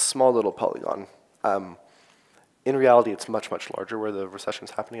it's just this small little polygon. In reality, it's much, much larger where the recession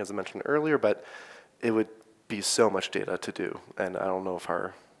is happening, as I mentioned earlier, but it would be so much data to do. And I don't know if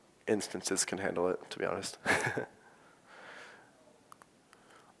our instances can handle it, to be honest.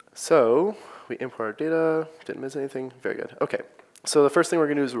 So we import our data. Didn't miss anything. Very good. OK. So the first thing we're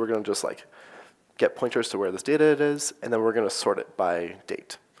going to do is we're going to just like get pointers to where this data is, and then we're going to sort it by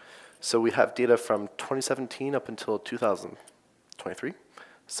date. So we have data from 2017 up until 2023,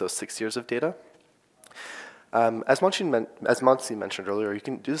 so 6 years of data. As Mansi mentioned earlier, you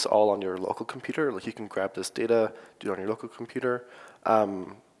can do this all on your local computer. Like you can grab this data, do it on your local computer.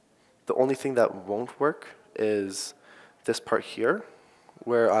 The only thing that won't work is this part here,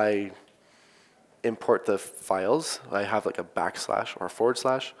 where I import the files. I have like a backslash or a forward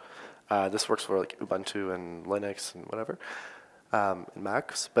slash. This works for like Ubuntu and Linux and whatever, and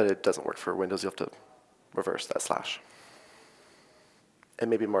Macs, but it doesn't work for Windows. You have to reverse that slash. And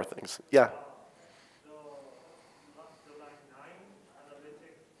maybe more things. Yeah? The line 9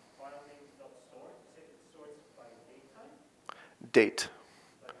 analytic file names dot sort, it sorts by date time? Date.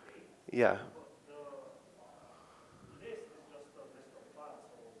 By date? Yeah. But the list is just a list of files,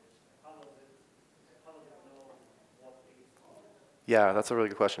 so how does it know what dates to use? Yeah, that's a really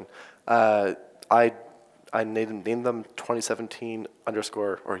good question. I named them 2017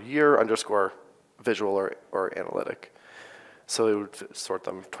 underscore or year underscore visual or analytic. So it would sort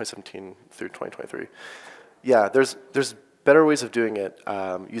them 2017 through 2023. Yeah, there's better ways of doing it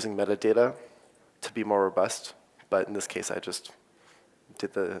using metadata to be more robust, but in this case I just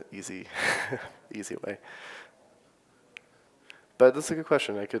did the easy way. But that's a good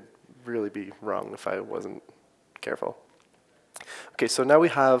question. I could really be wrong if I wasn't careful. Okay, so now we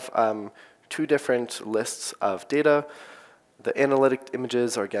have 2 different lists of data. The analytic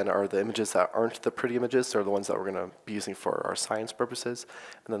images are the images that aren't the pretty images. They're the ones that we're going to be using for our science purposes.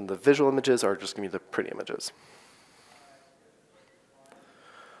 And then the visual images are just going to be the pretty images.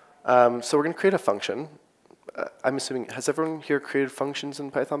 So we're going to create a function. I'm assuming, has everyone here created functions in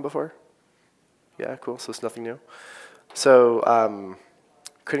Python before? Yeah, cool, so it's nothing new. So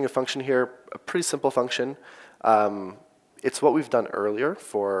creating a function here, a pretty simple function. It's what we've done earlier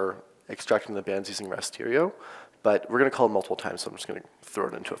for extracting the bands using rasterio, but we're going to call it multiple times, so I'm just going to throw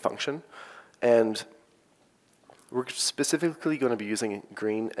it into a function. And we're specifically going to be using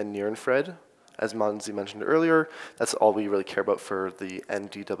green and near infrared as Mansi mentioned earlier, that's all we really care about for the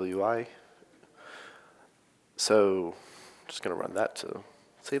NDWI. So I'm just going to run that to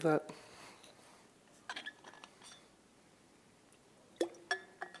save that.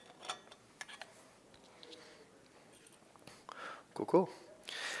 Cool, cool.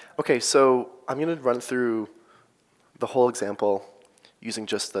 Okay, so I'm going to run through the whole example using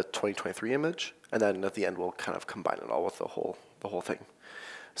just the 2023 image, and then at the end we'll kind of combine it all with the whole thing.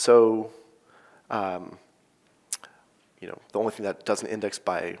 So, you know, the only thing that doesn't index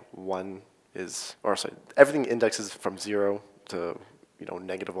by 1 is, or sorry, everything indexes from 0 to, you know,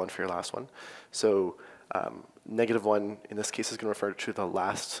 -1 for your last one. So -1 in this case is going to refer to the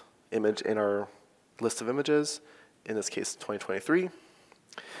last image in our list of images, in this case 2023.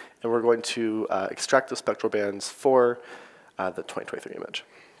 And we're going to extract the spectral bands for the 2023 image.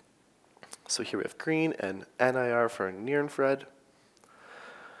 So here we have green and NIR for near infrared.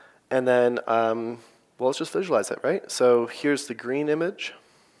 And then, well, let's just visualize it, right? So here's the green image,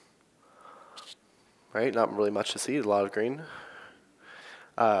 right? Not really much to see, a lot of green.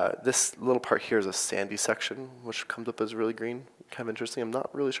 This little part here is a sandy section, which comes up as really green. Kind of interesting. I'm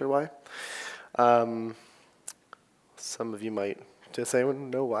not really sure why. Some of you might. Does anyone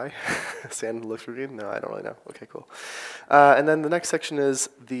know why sand looks green? No, I don't really know. Okay, cool. And then the next section is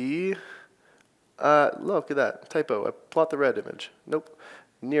the, look at that, typo. I plot the red image. Nope,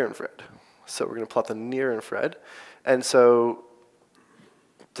 near infrared. So we're going to plot the near infrared. And so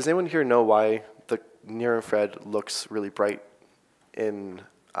does anyone here know why the near infrared looks really bright in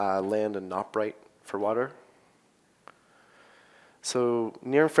land and not bright for water? So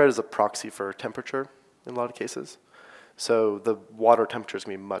near infrared is a proxy for temperature in a lot of cases. So the water temperature is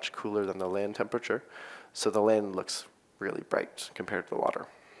going to be much cooler than the land temperature. So the land looks really bright compared to the water.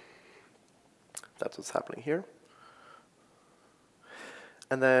 That's what's happening here.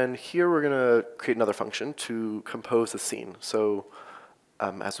 And then here we're going to create another function to compose the scene. So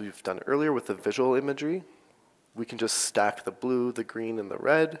as we've done earlier with the visual imagery, we can just stack the blue, the green, and the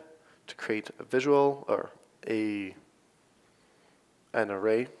red to create a visual or an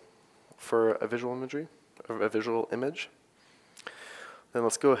array for a visual imagery. A visual image. Then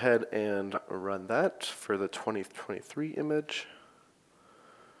let's go ahead and run that for the 2023 image.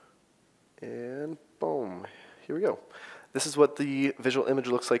 And boom, here we go. This is what the visual image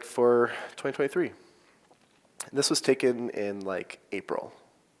looks like for 2023. This was taken in like April.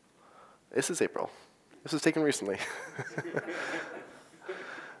 This is April. This was taken recently.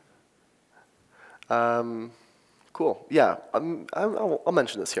 Cool. Yeah, I'll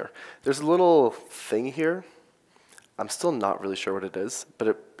mention this here. There's a little thing here. I'm still not really sure what it is, but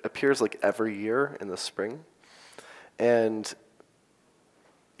it appears like every year in the spring. And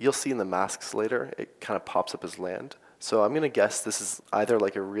you'll see in the masks later, it kind of pops up as land. So I'm going to guess this is either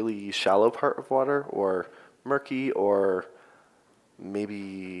like a really shallow part of water or murky or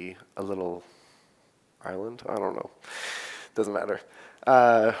maybe a little island. I don't know. Doesn't matter.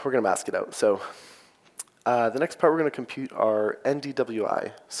 We're going to mask it out. So the next part we're going to compute our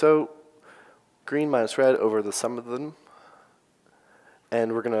NDWI. So green minus red over the sum of them.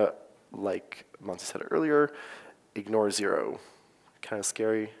 And we're going to, like Mansi said earlier, ignore 0. Kind of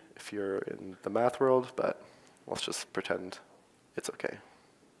scary if you're in the math world, but let's just pretend it's okay.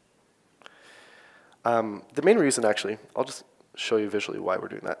 The main reason, actually, I'll just show you visually why we're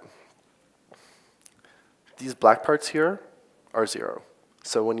doing that. These black parts here are 0.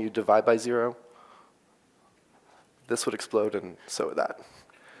 So when you divide by 0, this would explode, and so would that.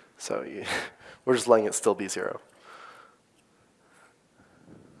 So we're just letting it still be 0.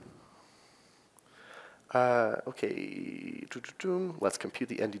 Okay, let's compute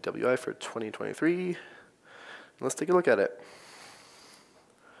the NDWI for 2023. Let's take a look at it.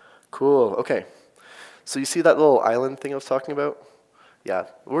 Cool, okay. So you see that little island thing I was talking about? Yeah,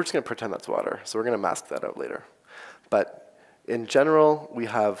 we're just going to pretend that's water, so we're going to mask that out later. But in general, we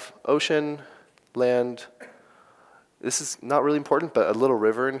have ocean, land. This is not really important, but a little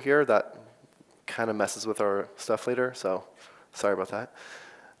river in here that kind of messes with our stuff later, so sorry about that.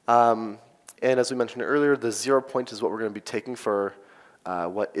 And as we mentioned earlier, the 0 point is what we're going to be taking for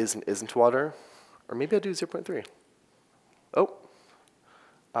what is and isn't water. Or maybe I do 0.3. Oh,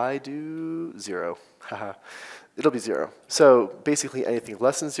 I do 0. Haha. It'll be 0. So basically anything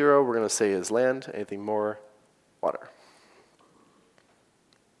less than 0 we're going to say is land, anything more, water.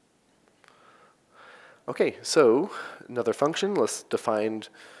 Okay, so another function, let's define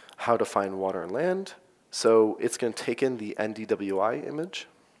how to find water and land. So it's going to take in the NDWI image,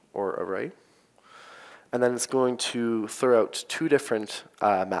 or array, and then it's going to throw out 2 different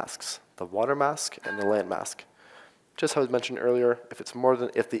masks, the water mask and the land mask. Just how I mentioned earlier, if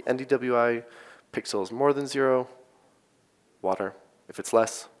the NDWI pixel is more than 0, water. If it's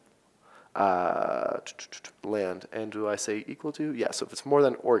less, land. And do I say equal to? Yeah, so if it's more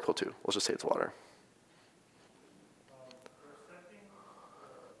than or equal to, let's just say it's water.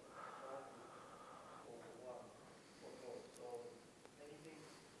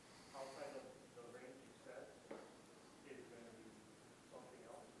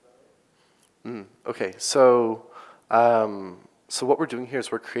 Okay, so so what we're doing here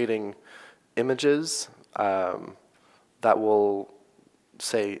is we're creating images that will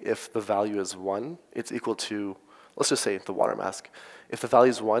say if the value is 1, it's equal to, let's just say the water mask. If the value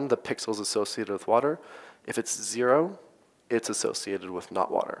is 1, the pixel is associated with water. If it's 0, it's associated with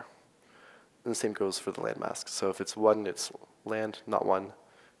not water. And the same goes for the land mask. So if it's 1, it's land, not 1,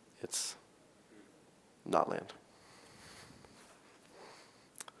 it's not land.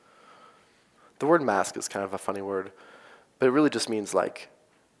 The word mask is kind of a funny word, but it really just means like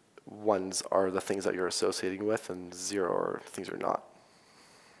 1s are the things that you're associating with and 0 are things you're not.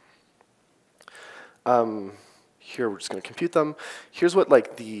 Here we're just going to compute them. Here's what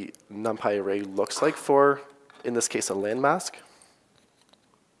like the NumPy array looks like for, in this case, a land mask.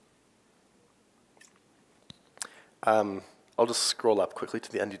 I'll just scroll up quickly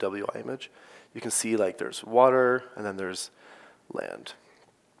to the NDWI image. You can see like there's water and then there's land.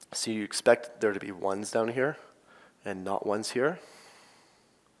 So you expect there to be 1s down here and not 1s here.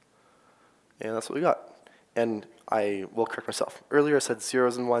 And that's what we got. And I will correct myself. Earlier I said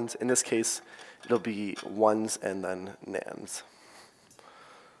 0s and 1s. In this case, it'll be 1s and then nans.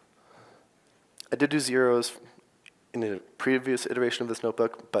 I did do 0s in a previous iteration of this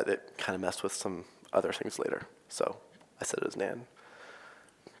notebook, but it kind of messed with some other things later. So I said it was nan.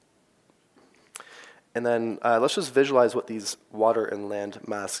 And then let's just visualize what these water and land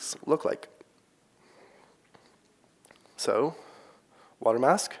masks look like. So, water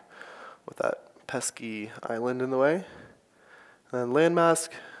mask with that pesky island in the way. And then land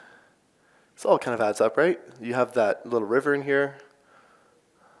mask, this all kind of adds up, right? You have that little river in here.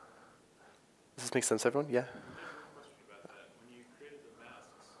 Does this make sense, everyone? Yeah?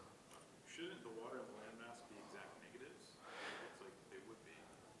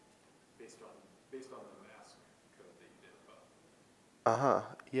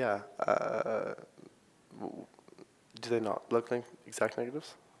 Yeah. Do they not look like exact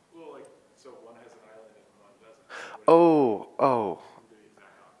negatives? Well, like, so one has an island and one doesn't. Oh.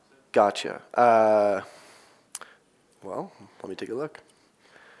 Gotcha. Well, let me take a look.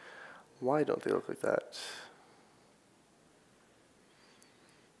 Why don't they look like that?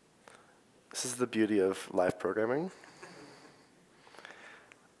 This is the beauty of live programming.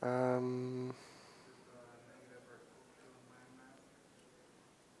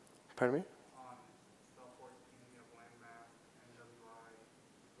 Pardon me?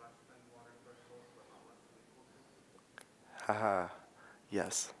 Haha,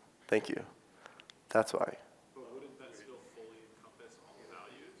 yes, thank you. That's why. But wouldn't that still fully encompass all the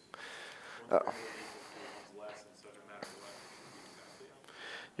values? Oh.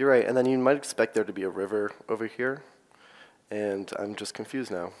 You're right, and then you might expect there to be a river over here, and I'm just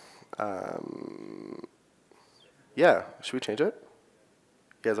confused now. Yeah, should we change it?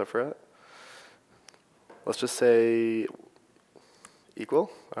 You guys up for it? Let's just say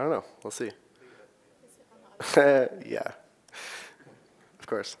equal? I don't know, let's see. Yeah, of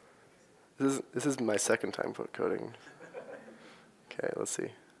course. This is my second time coding. Okay, let's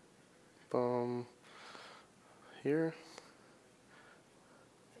see. Boom. Here.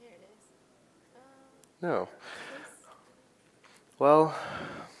 There it is. No. Well,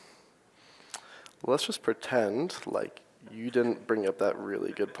 let's just pretend like you didn't bring up that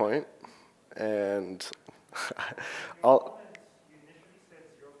really good point, and I'll. You initially said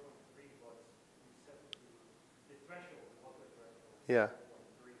 0.3, but you set the threshold, what the threshold? Yeah.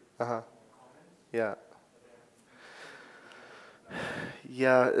 0.3. Yeah.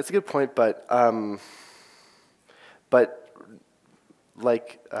 Yeah, it's a good point, but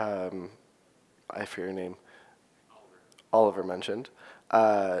like I forget your name. Oliver mentioned,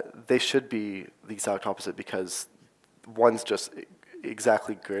 they should be the exact opposite because one's just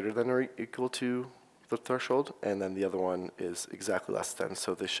exactly greater than or equal to the threshold, and then the other one is exactly less than,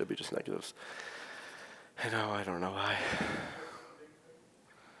 so they should be just negatives. I know, I don't know why.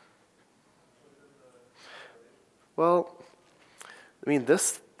 Well, I mean,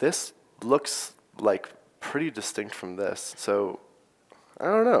 this looks like pretty distinct from this, so I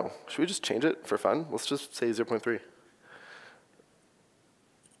don't know. Should we just change it for fun? Let's just say 0.3.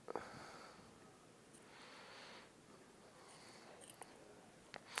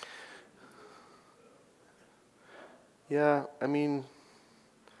 Yeah, I mean,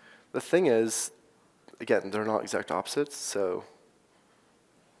 the thing is, again, they're not exact opposites, so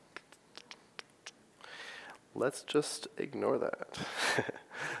let's just ignore that.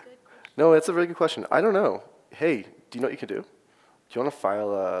 No, it's a really good question. I don't know. Hey, do you know what you can do? Do you want to file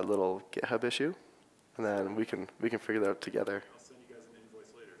a little GitHub issue? And then we can figure that out together. I'll send you guys an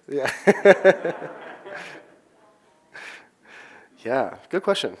invoice later. Yeah. Yeah, good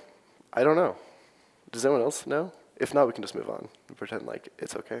question. I don't know. Does anyone else know? If not, we can just move on and pretend like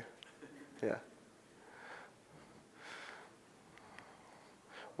it's okay. Yeah.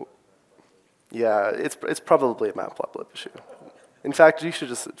 Yeah, it's probably a Matplotlib issue. In fact, you should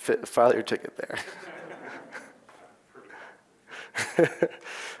just file your ticket there.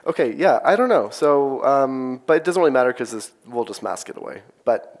 Okay, yeah, I don't know. So, but it doesn't really matter because we'll just mask it away.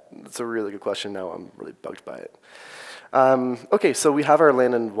 But it's a really good question. Now I'm really bugged by it. Okay, so we have our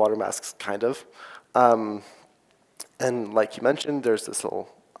land and water masks, kind of. And like you mentioned, there's this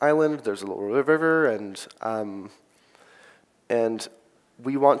little island, there's a little river, and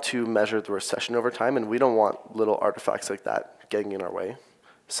we want to measure the recession over time, and we don't want little artifacts like that getting in our way.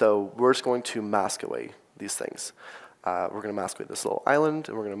 So we're just going to mask away these things. We're going to mask away this little island,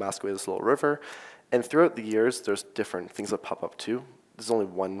 and we're going to mask away this little river. And throughout the years, there's different things that pop up too. There's only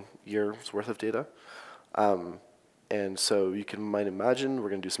 1 year's worth of data. And so you might imagine we're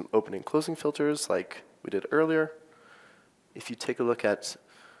going to do some opening and closing filters like we did earlier. If you take a look at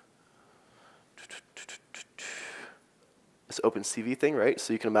this OpenCV thing, right?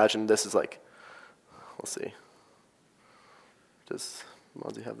 So you can imagine this is like, let's see. Does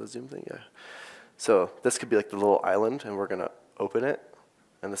Mansi have the zoom thing? Yeah. So this could be like the little island, and we're going to open it.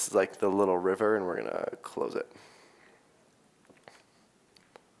 And this is like the little river, and we're going to close it.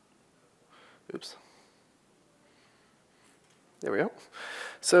 Oops. There we go.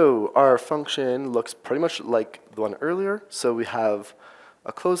 So our function looks pretty much like the one earlier. So we have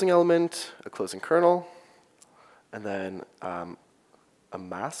a closing element, a closing kernel, and then a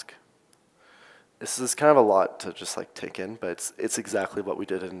mask. This is kind of a lot to just like take in, but it's exactly what we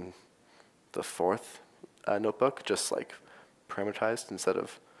did in the 4th notebook, just like parameterized instead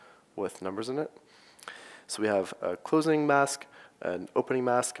of with numbers in it. So we have a closing mask, an opening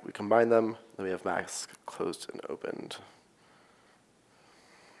mask. We combine them. Then we have mask closed and opened.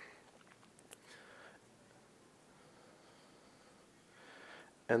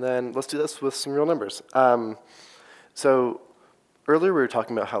 And then let's do this with some real numbers. So earlier we were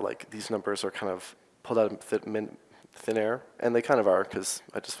talking about how like these numbers are kind of pulled out of thin air, and they kind of are because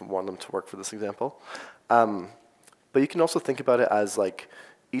I just want them to work for this example. But you can also think about it as like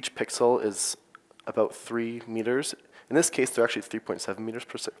each pixel is about 3 meters. In this case, they're actually 3.7 meters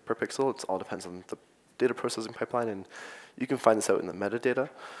per pixel. It all depends on the data processing pipeline, and you can find this out in the metadata.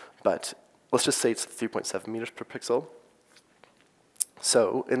 But let's just say it's 3.7 meters per pixel.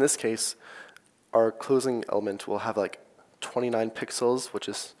 So in this case, our closing element will have like 29 pixels, which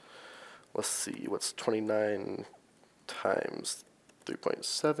is, let's see, what's 29 times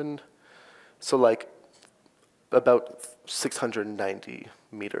 3.7? So like about 690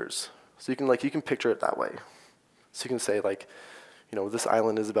 meters. So you can picture it that way. So you can say like, you know, this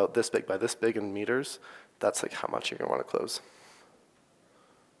island is about this big by this big in meters. That's like how much you're gonna want to close.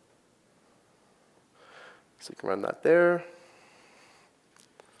 So you can run that there.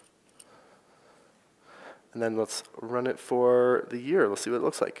 And then let's run it for the year. Let's see what it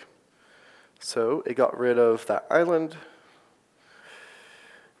looks like. So it got rid of that island,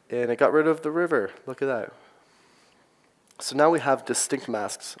 and it got rid of the river. Look at that. So now we have distinct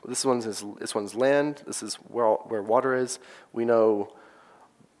masks. This one's land. This is where water is. We know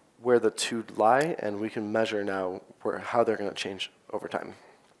where the two lie, and we can measure now how they're going to change over time.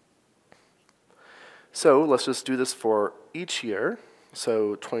 So let's just do this for each year.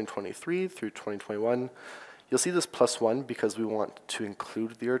 So 2023 through 2021. You'll see this +1 because we want to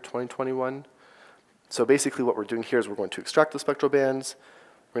include the year 2021. So basically what we're doing here is we're going to extract the spectral bands.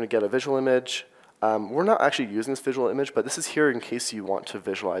 We're going to get a visual image. We're not actually using this visual image, but this is here in case you want to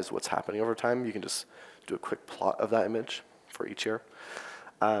visualize what's happening over time. You can just do a quick plot of that image for each year.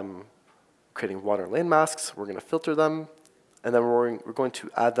 Creating water and land masks. We're going to filter them, and then we're going to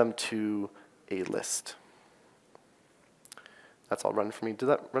add them to a list. That's all run for me. Did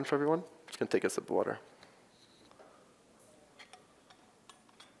that run for everyone? I'm just going to take a sip of water.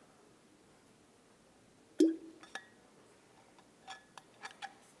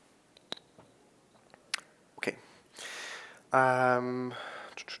 Okay.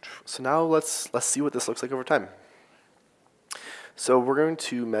 So now let's see what this looks like over time. So we're going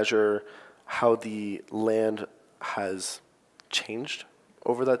to measure how the land has changed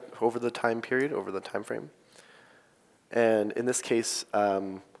over the time period, over the time frame. And in this case,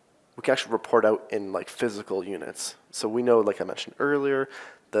 we we can actually report out in like physical units. So we know, like I mentioned earlier,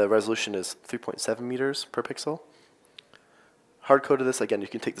 the resolution is 3.7 meters per pixel. Hard-coded this, again, you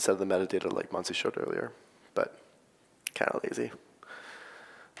can take this out of the metadata like Mansi showed earlier, but kind of lazy.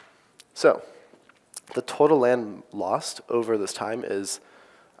 So the total land lost over this time is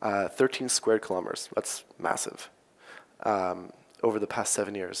 13 squared kilometers. That's massive over the past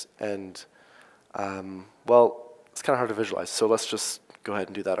 7 years. And, well, it's kind of hard to visualize, so let's just go ahead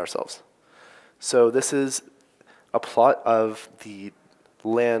and do that ourselves. So this is a plot of the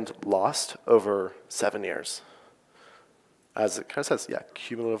land lost over 7 years. As it kind of says, yeah,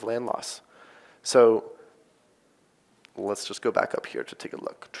 cumulative land loss. So let's just go back up here to take a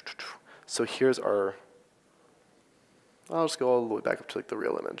look. So here's our, I'll just go all the way back up to like the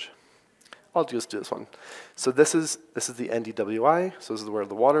real image. I'll just do this one. So this is the NDWI. So this is where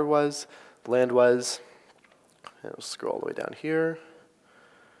the water was, land was. And we'll scroll all the way down here.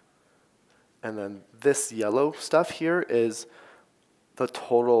 And then this yellow stuff here is the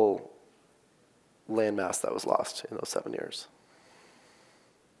total land mass that was lost in those 7 years.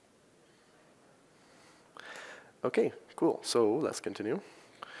 Okay, cool. So let's continue.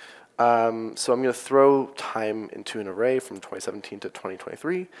 So I'm going to throw time into an array from 2017 to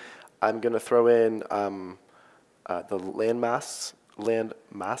 2023. I'm going to throw in the land masks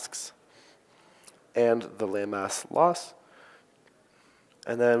and the land mass loss.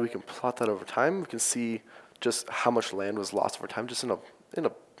 And then we can plot that over time. We can see just how much land was lost over time, just in a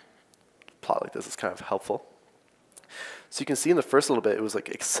plot like this. It's kind of helpful. So you can see in the first little bit, it was like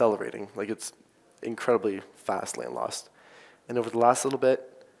accelerating, like it's incredibly fast land lost. And over the last little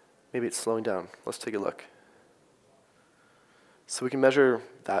bit, maybe it's slowing down. Let's take a look. So we can measure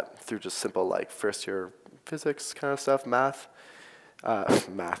that through just simple like first year physics kind of stuff, math,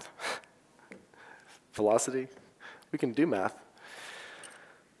 velocity. We can do math.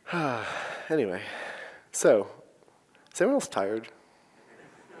 Anyway, so is anyone else tired?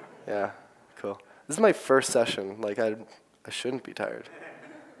 Yeah, cool. This is my first session. Like I shouldn't be tired.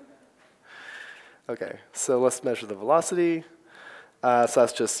 Okay, so let's measure the velocity. So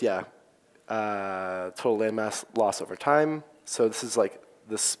that's just, yeah, total landmass loss over time. So this is like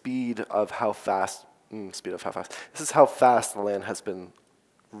the speed of how fast, this is how fast the land has been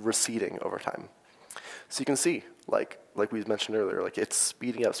receding over time. So you can see, like we mentioned earlier, like it's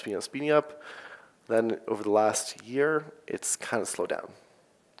speeding up, speeding up, speeding up. Then over the last year, it's kind of slowed down,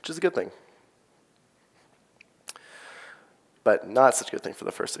 which is a good thing. But not such a good thing for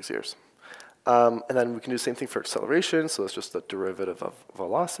the first 6 years. And then we can do the same thing for acceleration. So it's just the derivative of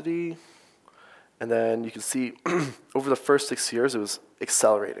velocity. And then you can see over the first 6 years, it was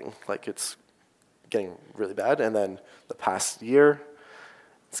accelerating. Like it's getting really bad. And then the past year,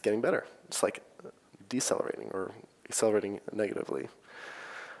 it's getting better. It's like decelerating or accelerating negatively,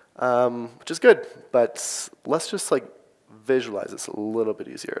 which is good. But let's just like visualize this a little bit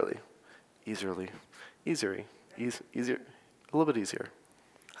easier, a little bit easier.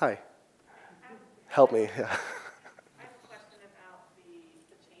 Hi. Help me. Yeah. I have a question about the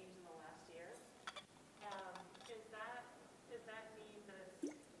change in the last year. Does that mean that it's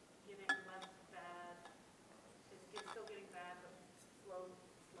getting less bad? It's still getting bad, but slower?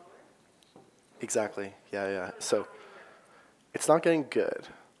 Exactly. Yeah, yeah. So it's not getting good,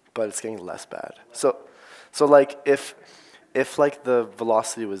 but it's getting less bad. So like if like the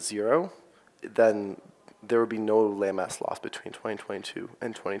velocity was 0, then there would be no landmass loss between 2022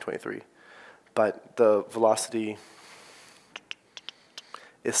 and 2023. But the velocity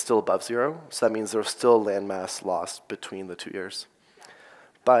is still above 0, so that means there's still landmass lost between the 2 years.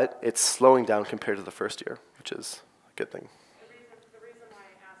 But it's slowing down compared to the first year, which is a good thing. The reason why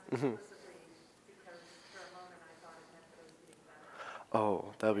I asked explicitly is because for a moment I thought it meant that it was getting better.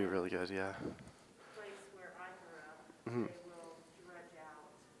 Oh, that would be really good, yeah. The place where I grew up, they will dredge out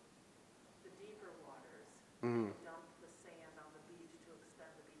the deeper waters and dump the sand on the beach to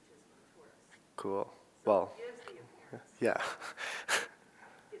extend the beaches for tourists. Cool. So Well, it gives the appearance yeah.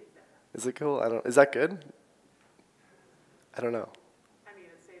 getting better. Is it cool? Is that good? I don't know. I mean,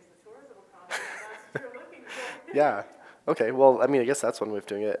 it saves the tourism cost. That's what you're looking for. Yeah. Okay. Well, I mean, I guess that's one way of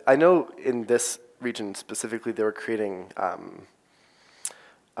doing it. I know in this region specifically, they were creating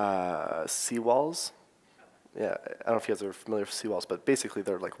seawalls. Yeah. I don't know if you guys are familiar with seawalls, but basically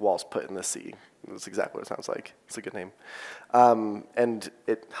they're like walls put in the sea. That's exactly what it sounds like. It's a good name. And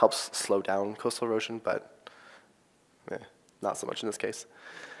it helps slow down coastal erosion, but not so much in this case.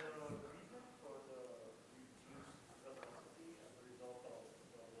 The reason for the reduced velocity as a result of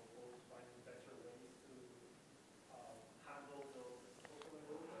the locals finding better ways to handle those coastal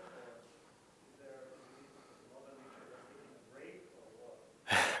erosion, or is there a reason for Mother Nature that's taking a break, or what?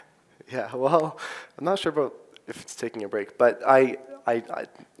 Yeah, well, I'm not sure about if it's taking a break, but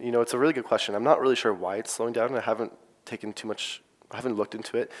you know, it's a really good question. I'm not really sure why it's slowing down. I haven't I haven't looked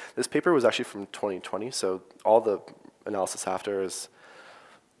into it. This paper was actually from 2020, so all the analysis after is,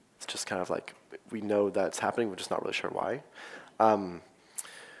 it's just kind of like, we know that it's happening, we're just not really sure why.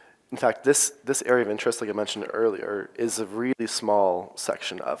 In fact, this area of interest, like I mentioned earlier, is a really small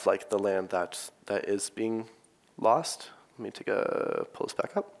section of like the land that is being lost. Let me pull this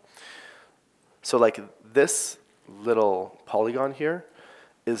back up. So like this little polygon here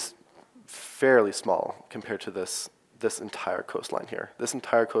is fairly small compared to this entire coastline here. This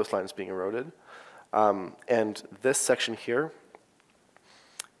entire coastline is being eroded. And this section here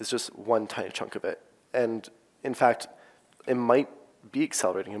is just one tiny chunk of it. And in fact, it might be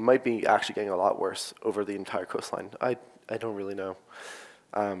accelerating. It might be actually getting a lot worse over the entire coastline. I don't really know.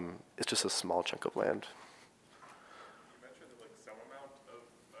 It's just a small chunk of land. You mentioned that like some amount of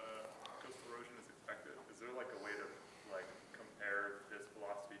coastal erosion is expected. Is there like a way to like compare this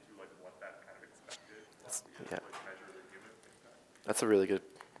velocity to like what that kind of expected velocity is, Yeah. like measure the human impact? That's a really good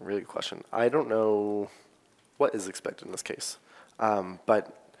question. I don't know what is expected in this case.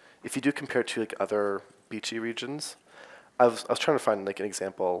 But if you do compare to like other beachy regions, I was trying to find like an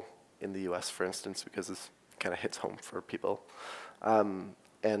example in the US, for instance, because this kind of hits home for people.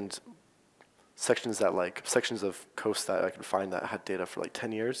 And sections of coast that I could find that had data for like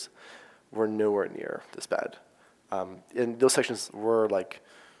 10 years were nowhere near this bad. And those sections were like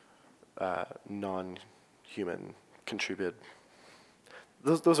non-human contributed.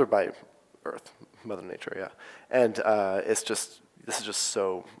 Those are by Earth, Mother Nature, yeah. And this is just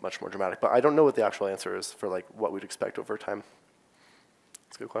so much more dramatic. But I don't know what the actual answer is for like what we'd expect over time.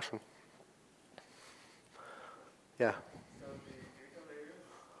 That's a good question. Yeah. So the data layers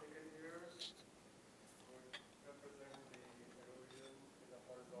taken here would represent the erosion in the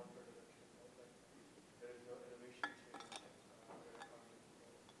horizontal direction, right? Like there is no elevation change where it comes from.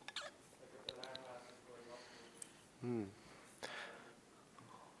 Like if the land mass is going upwards,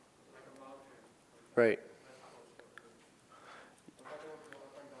 like a mountain, for Right. example, that's coastal erosion. But that won't go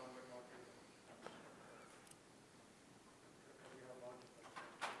up and down with mountains because we have mountains like that.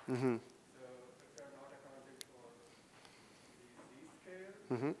 Mm-hmm. So if they're not accounting for the Z scale,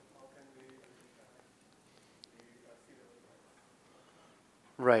 Mm-hmm. how can we impact the sea level rise?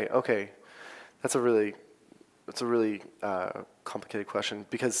 Right. Okay. That's a really complicated question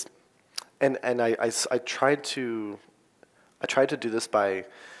because, and I tried to do this by,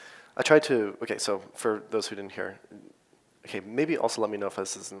 okay, so for those who didn't hear, okay, maybe also let me know if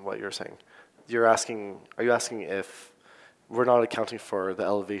this isn't what you're saying. Are you asking if we're not accounting for the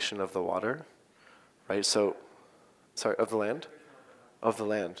elevation of the water, right? So, sorry, of the land? Of the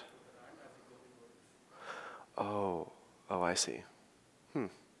land. Oh, I see.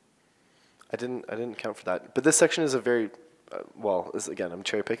 I didn't account for that. But this section is a very, again, I'm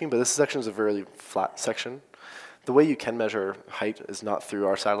cherry picking, but this section is a very flat section. The way you can measure height is not through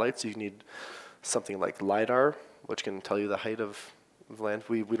our satellites. You need something like LiDAR, which can tell you the height of the land.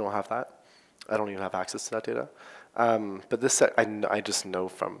 We don't have that. I don't even have access to that data. But this, I just know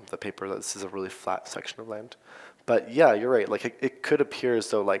from the paper that this is a really flat section of land. But yeah, you're right. Like it could appear as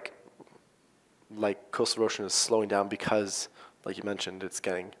though like coastal erosion is slowing down because, like you mentioned,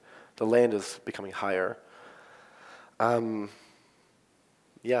 the land is becoming higher. Yeah,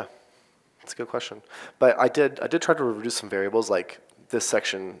 that's a good question. But I did try to reduce some variables. Like this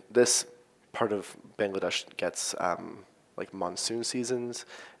part of Bangladesh gets like monsoon seasons,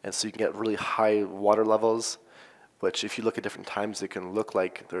 and so you can get really high water levels, which if you look at different times, it can look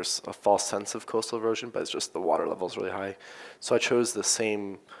like there's a false sense of coastal erosion, but it's just the water level is really high. So I chose the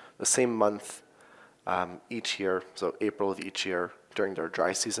same month each year, so April of each year during their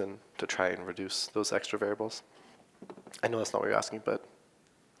dry season to try and reduce those extra variables. I know that's not what you're asking, but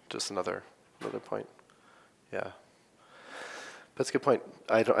just another point. Yeah. That's a good point.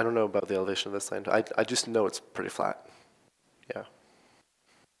 I don't know about the elevation of this land. I just know it's pretty flat. Yeah.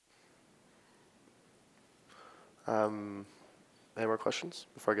 Any more questions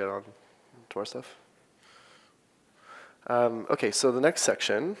before I get on to our stuff? Okay, so the next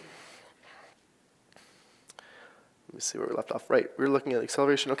section. Let me see where we left off. Right, we were looking at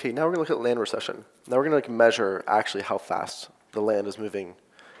acceleration. Okay, now we're going to look at land recession. Now we're going to measure actually how fast the land is moving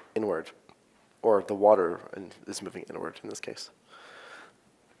inward, or the water is moving inward in this case.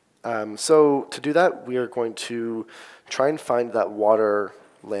 So to do that, we are going to try and find that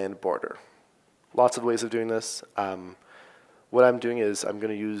water-land border. Lots of ways of doing this. What I'm doing is I'm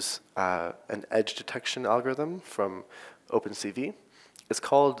going to use an edge detection algorithm from OpenCV. It's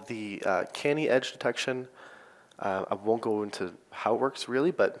called the canny edge detection. I won't go into how it works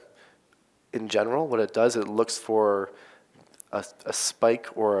really, but in general, what it does, it looks for a spike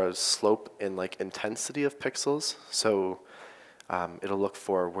or a slope in like intensity of pixels. So it'll look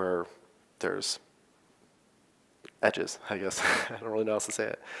for where there's edges, I guess. I don't really know how else to say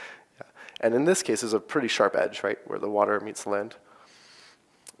it. Yeah. And in this case, there's a pretty sharp edge, right, where the water meets the land.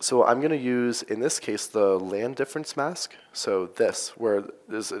 So I'm going to use, in this case, the land difference mask. So this, where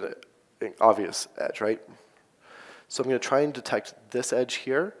there's an obvious edge, right? So I'm going to try and detect this edge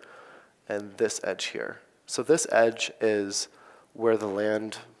here and this edge here. So this edge is where the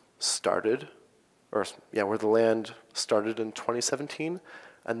land started, or yeah, where the land started in 2017,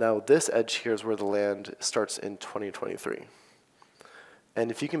 and now this edge here is where the land starts in 2023.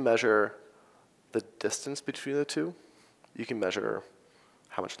 And if you can measure the distance between the two, you can measure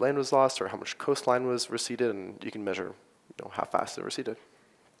how much land was lost or how much coastline was receded, and you can measure how fast it receded.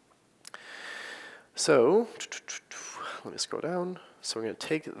 So let me scroll down. So we're going to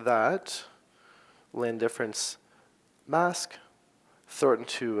take that land difference mask, throw it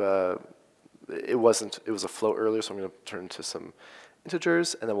into, it was a float earlier, so I'm going to turn to some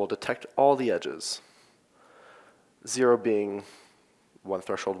integers, and then we'll detect all the edges. 0 being one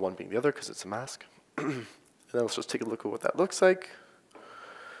threshold, 1 being the other, because it's a mask. And then let's just take a look at what that looks like.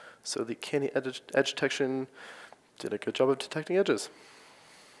 So the candy edge detection did a good job of detecting edges.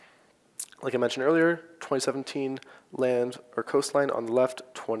 Like I mentioned earlier, 2017 land or coastline on the left,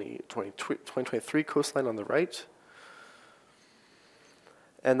 2023 coastline on the right.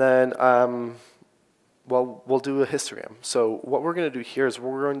 And then, well, we'll do a histogram. So what we're going to do here is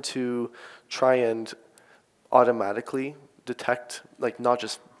we're going to try and automatically detect, like not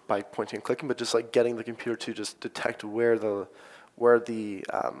just by pointing and clicking, but just like getting the computer to just detect where the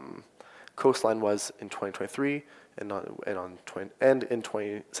coastline was in 2023 and in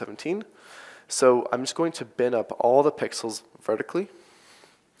 2017. So I'm just going to bin up all the pixels vertically,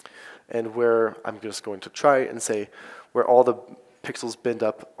 and where I'm just going to try and say where all the pixels binned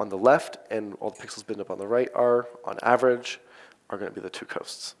up on the left and all the pixels binned up on the right are, on average, are going to be the two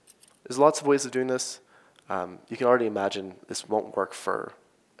coasts. There's lots of ways of doing this. You can already imagine this won't work for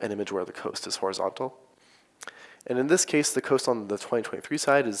an image where the coast is horizontal. And in this case, the coast on the 2023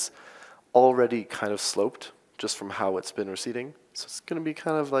 side is already kind of sloped just from how it's been receding. So it's going to be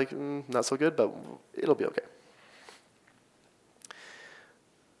kind of like not so good, but it'll be okay.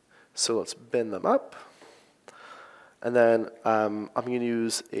 So let's bin them up. And then I'm going to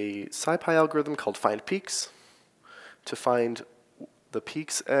use a SciPy algorithm called find peaks to find the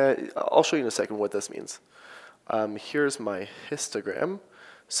peaks. I'll show you in a second what this means. Here's my histogram.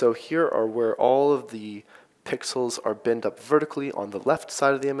 So here are where all of the pixels are binned up vertically on the left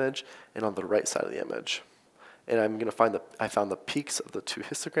side of the image and on the right side of the image. And I'm going to find I found the peaks of the two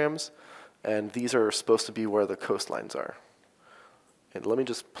histograms, and these are supposed to be where the coastlines are. And let me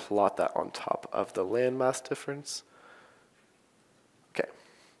just plot that on top of the landmass difference. Okay.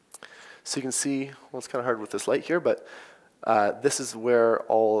 So you can see, well, it's kind of hard with this light here, but this is where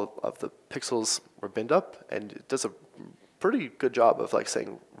all of the pixels were binned up, and it does a pretty good job of like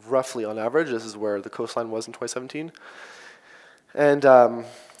saying roughly on average this is where the coastline was in 2017. And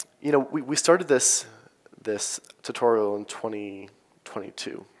you know, we started this tutorial in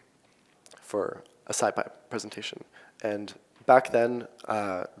 2022 for a SciPy presentation, and back then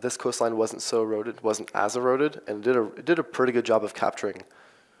this coastline wasn't so eroded, wasn't as eroded, and it did a pretty good job of capturing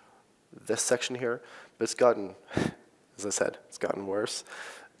this section here, but it's gotten, as I said, it's gotten worse.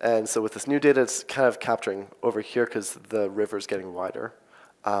 And so with this new data, it's kind of capturing over here because the river's getting wider,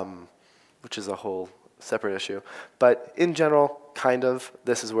 which is a whole separate issue. But in general, kind of,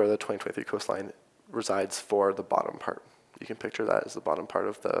 this is where the 2023 coastline resides for the bottom part. You can picture that as the bottom part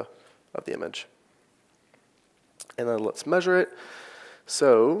of the image. And then let's measure it.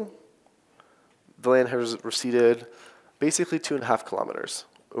 So the land has receded basically 2.5 kilometers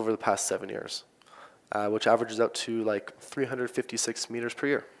over the past 7 years. Which averages out to like 356 meters per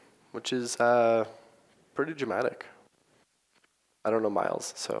year, which is pretty dramatic. I don't know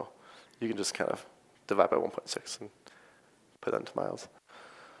miles, so you can just kind of divide by 1.6 and put that into miles.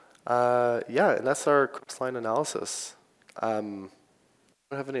 Yeah, and that's our coastline analysis. I don't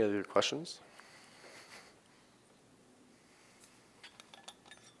have any other questions.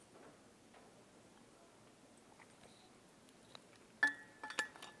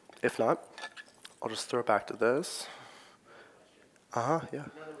 If not, I'll just throw it back to this. Yeah.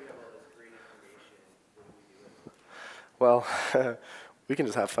 Well, we can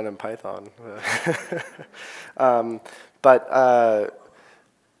just have fun in Python. I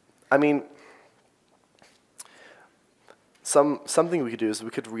mean, something we could do is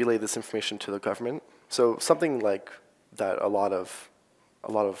we could relay this information to the government. So something like that a lot of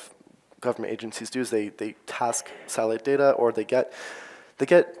government agencies do is they task satellite data, or they get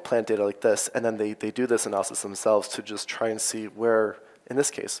plant data like this, and then they do this analysis themselves to just try and see where, in this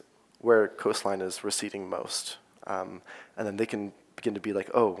case, where coastline is receding most. And then they can begin to be like,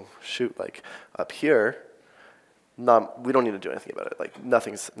 oh, shoot, like up here, we don't need to do anything about it. Like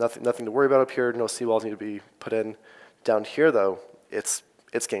nothing to worry about up here. No seawalls need to be put in. Down here, though, it's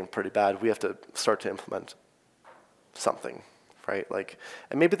getting pretty bad. We have to start to implement something, right? Like,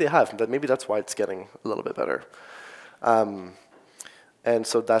 and maybe they have, but maybe that's why it's getting a little bit better. And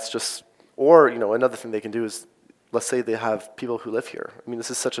so that's just, or another thing they can do is, let's say they have people who live here. I mean,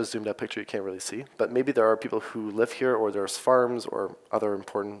 this is such a zoomed out picture you can't really see, but maybe there are people who live here, or there's farms or other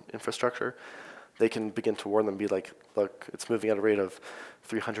important infrastructure. They can begin to warn them, be like, look, it's moving at a rate of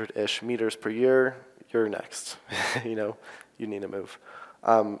 300-ish meters per year. You're next. You need to move.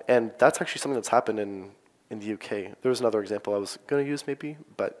 And that's actually something that's happened in the UK. There was another example I was going to use maybe,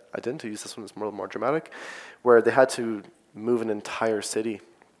 but I didn't use this one. It's more dramatic, where they had to move an entire city,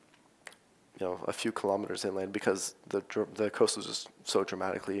 a few kilometers inland because the coast was just so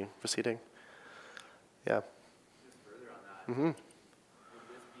dramatically receding. Yeah. Just further on that. Mm-hmm. Would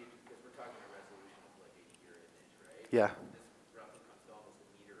this be, because we're talking a resolution of like a year image, right? Yeah. This roughly comes to almost a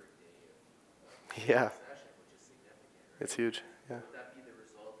meter a day of Yeah. session, which is significant, right? It's huge. Yeah. Would that be the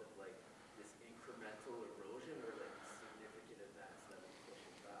result of like this incremental erosion, or like significant events that would push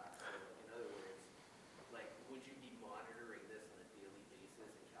it back? So like, in other words, like would you be monitoring this on a daily basis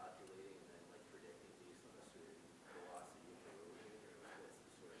and calculating and then like predicting based on a certain velocity of erosion, or what's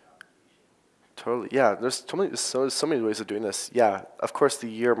the sort of application? Totally. Yeah. There's so many ways of doing this. Yeah. Of course, the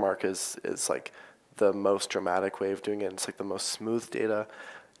year mark is like the most dramatic way of doing it. It's like the most smooth data.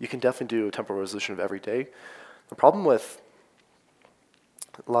 You can definitely do a temporal resolution of every day. The problem with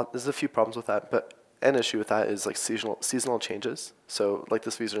there's a few problems with that, but an issue with that is like seasonal changes. So like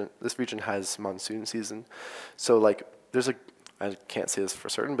this region has monsoon season. So like I can't say this for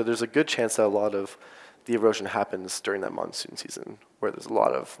certain, but there's a good chance that a lot of the erosion happens during that monsoon season, where there's a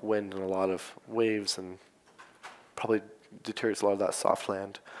lot of wind and a lot of waves, and probably deteriorates a lot of that soft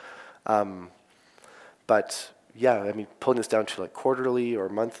land. But yeah, I mean, pulling this down to like quarterly or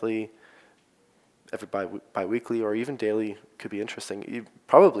monthly, every bi-weekly or even daily could be interesting. You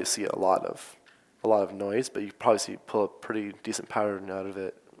probably see a lot of noise, but you probably pull a pretty decent pattern out of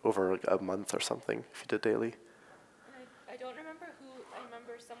it over like a month or something if you did daily. And I don't remember who. I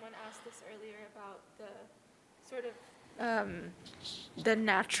remember someone asked this earlier about the sort of the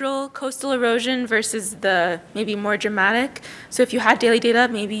natural coastal erosion versus the maybe more dramatic. So if you had daily data,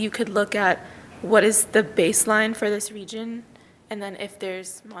 maybe you could look at what is the baseline for this region, and then if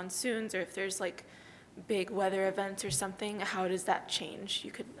there's monsoons or if there's like big weather events or something, how does that change? You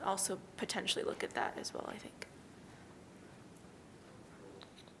could also potentially look at that as well, I think.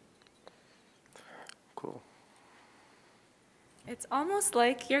 Cool. It's almost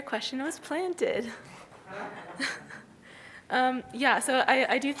like your question was planted. Yeah, so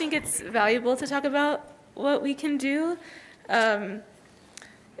I do think it's valuable to talk about what we can do.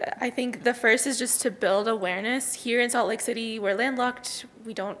 I think the first is just to build awareness. Here in Salt Lake City, we're landlocked.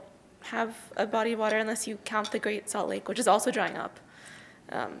 We don't have a body of water unless you count the Great Salt Lake, which is also drying up.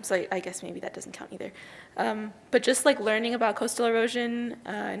 So I guess maybe that doesn't count either. But just like learning about coastal erosion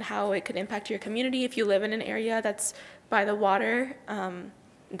and how it could impact your community if you live in an area that's by the water,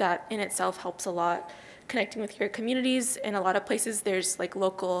 that in itself helps a lot. Connecting with your communities. In a lot of places, there's like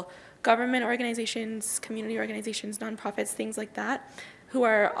local government organizations, community organizations, nonprofits, things like that, who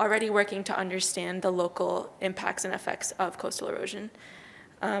are already working to understand the local impacts and effects of coastal erosion.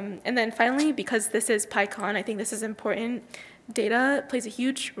 And then finally, because this is PyCon, I think this is important. Data plays a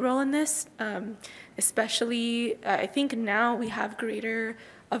huge role in this, especially I think now we have greater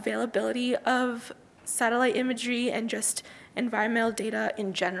availability of satellite imagery and just environmental data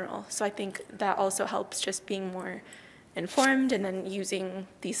in general. So I think that also helps just being more informed and then using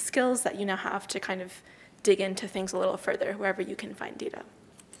these skills that you now have to kind of dig into things a little further wherever you can find data.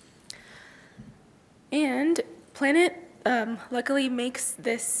 And Planet luckily makes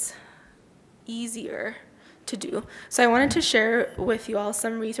this easier to do. So I wanted to share with you all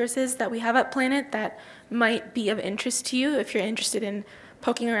some resources that we have at Planet that might be of interest to you if you're interested in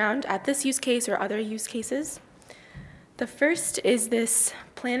poking around at this use case or other use cases. The first is this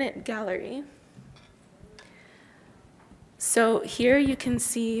Planet Gallery. So here you can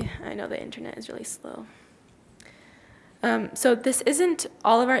see, I know the internet is really slow. So this isn't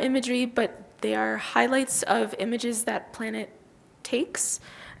all of our imagery, but they are highlights of images that Planet takes.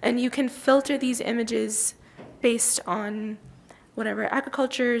 And you can filter these images based on whatever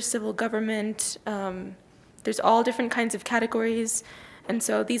agriculture, civil government. There's all different kinds of categories. And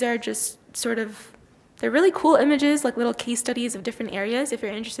so these are just sort of, they're really cool images, like little case studies of different areas. If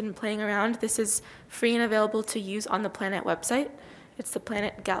you're interested in playing around, this is free and available to use on the Planet website. It's the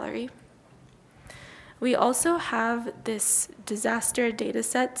Planet Gallery. We also have this disaster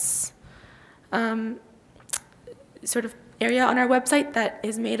datasets sort of area on our website that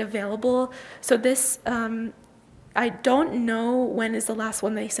is made available. So this, I don't know when is the last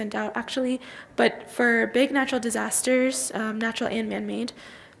one they sent out actually, but for big natural disasters, natural and man-made,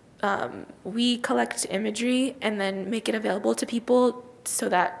 we collect imagery and then make it available to people so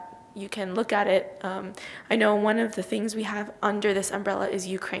that you can look at it. I know one of the things we have under this umbrella is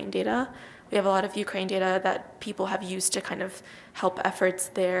Ukraine data. We have a lot of Ukraine data that people have used to kind of help efforts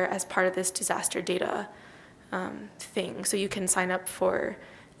there as part of this disaster data thing. So you can sign up for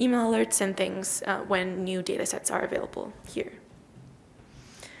email alerts and things when new data sets are available here.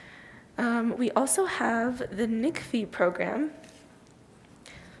 We also have the NICFI program.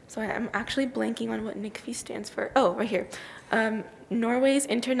 So I'm actually blanking on what NICFI stands for. Oh, right here. Norway's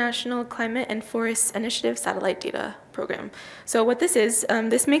International Climate and Forests Initiative Satellite Data Program. So what this is,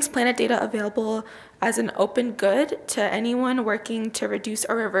 this makes planet data available as an open good to anyone working to reduce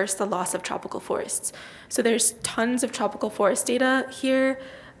or reverse the loss of tropical forests. So there's tons of tropical forest data here.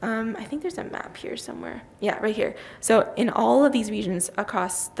 I think there's a map here somewhere. Yeah, right here. So in all of these regions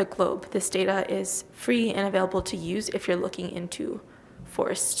across the globe, this data is free and available to use if you're looking into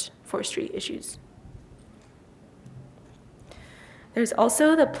forestry issues. There's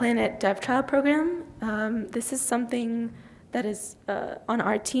also the Planet Dev Trial Program. This is something that is on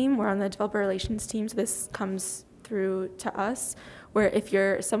our team. We're on the developer relations team, so this comes through to us, where if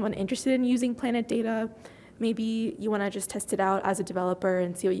you're someone interested in using Planet data, maybe you want to just test it out as a developer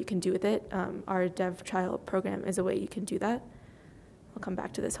and see what you can do with it. Our Dev Trial Program is a way you can do that. I'll come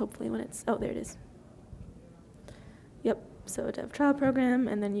back to this hopefully when it's, oh, there it is. Yep, so Dev Trial Program,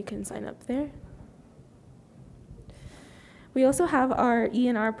 and then you can sign up there. We also have our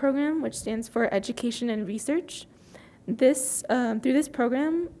ENR program, which stands for Education and Research. This, through this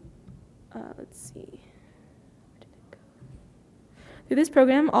program, let's see, where did it go? Through this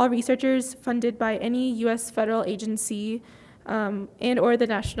program, all researchers funded by any US federal agency and or the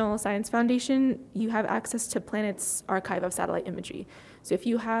National Science Foundation, you have access to Planet's archive of satellite imagery. So if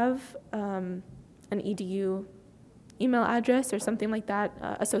you have an EDU email address or something like that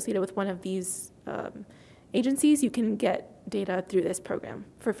associated with one of these agencies, you can get data through this program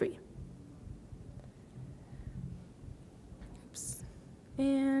for free. Oops.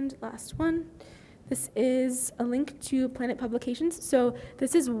 And last one. This is a link to Planet publications. So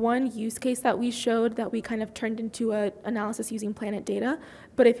this is one use case that we showed that we kind of turned into an analysis using Planet data.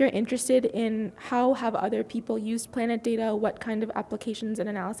 But if you're interested in how have other people used Planet data, what kind of applications and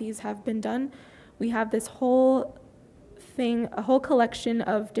analyses have been done, we have this whole thing, a whole collection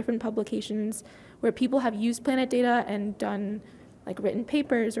of different publications where people have used Planet data and done like written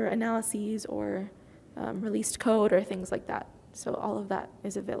papers or analyses or released code or things like that. So all of that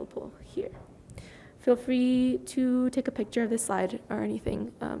is available here. Feel free to take a picture of this slide or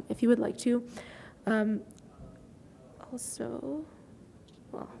anything if you would like to. Also,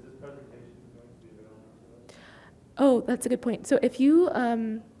 well, Is this presentation going to be available to us? oh, that's a good point. So if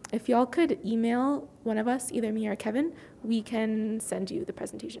y'all could email one of us, either me or Kevin, we can send you the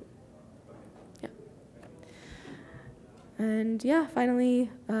presentation. Yeah. And yeah,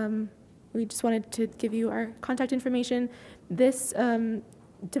 finally, we just wanted to give you our contact information. This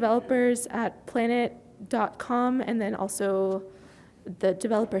developers at planet.com, and then also the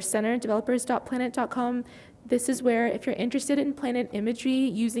developer center, developers.planet.com. This is where, if you're interested in Planet imagery,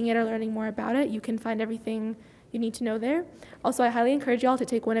 using it or learning more about it, you can find everything you need to know there. Also, I highly encourage y'all to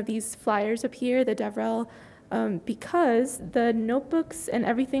take one of these flyers up here, the DevRel, because the notebooks and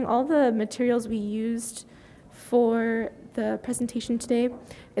everything, all the materials we used for the presentation today,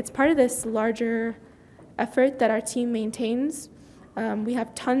 it's part of this larger effort that our team maintains. We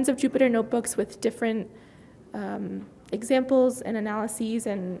have tons of Jupyter notebooks with different examples and analyses,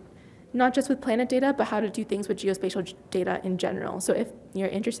 and not just with Planet data, but how to do things with geospatial data in general. So if you're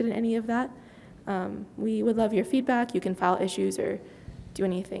interested in any of that, we would love your feedback. You can file issues or do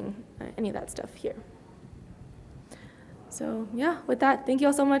anything, any of that stuff here. So yeah, with that, thank you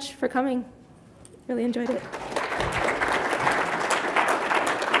all so much for coming. Really enjoyed it.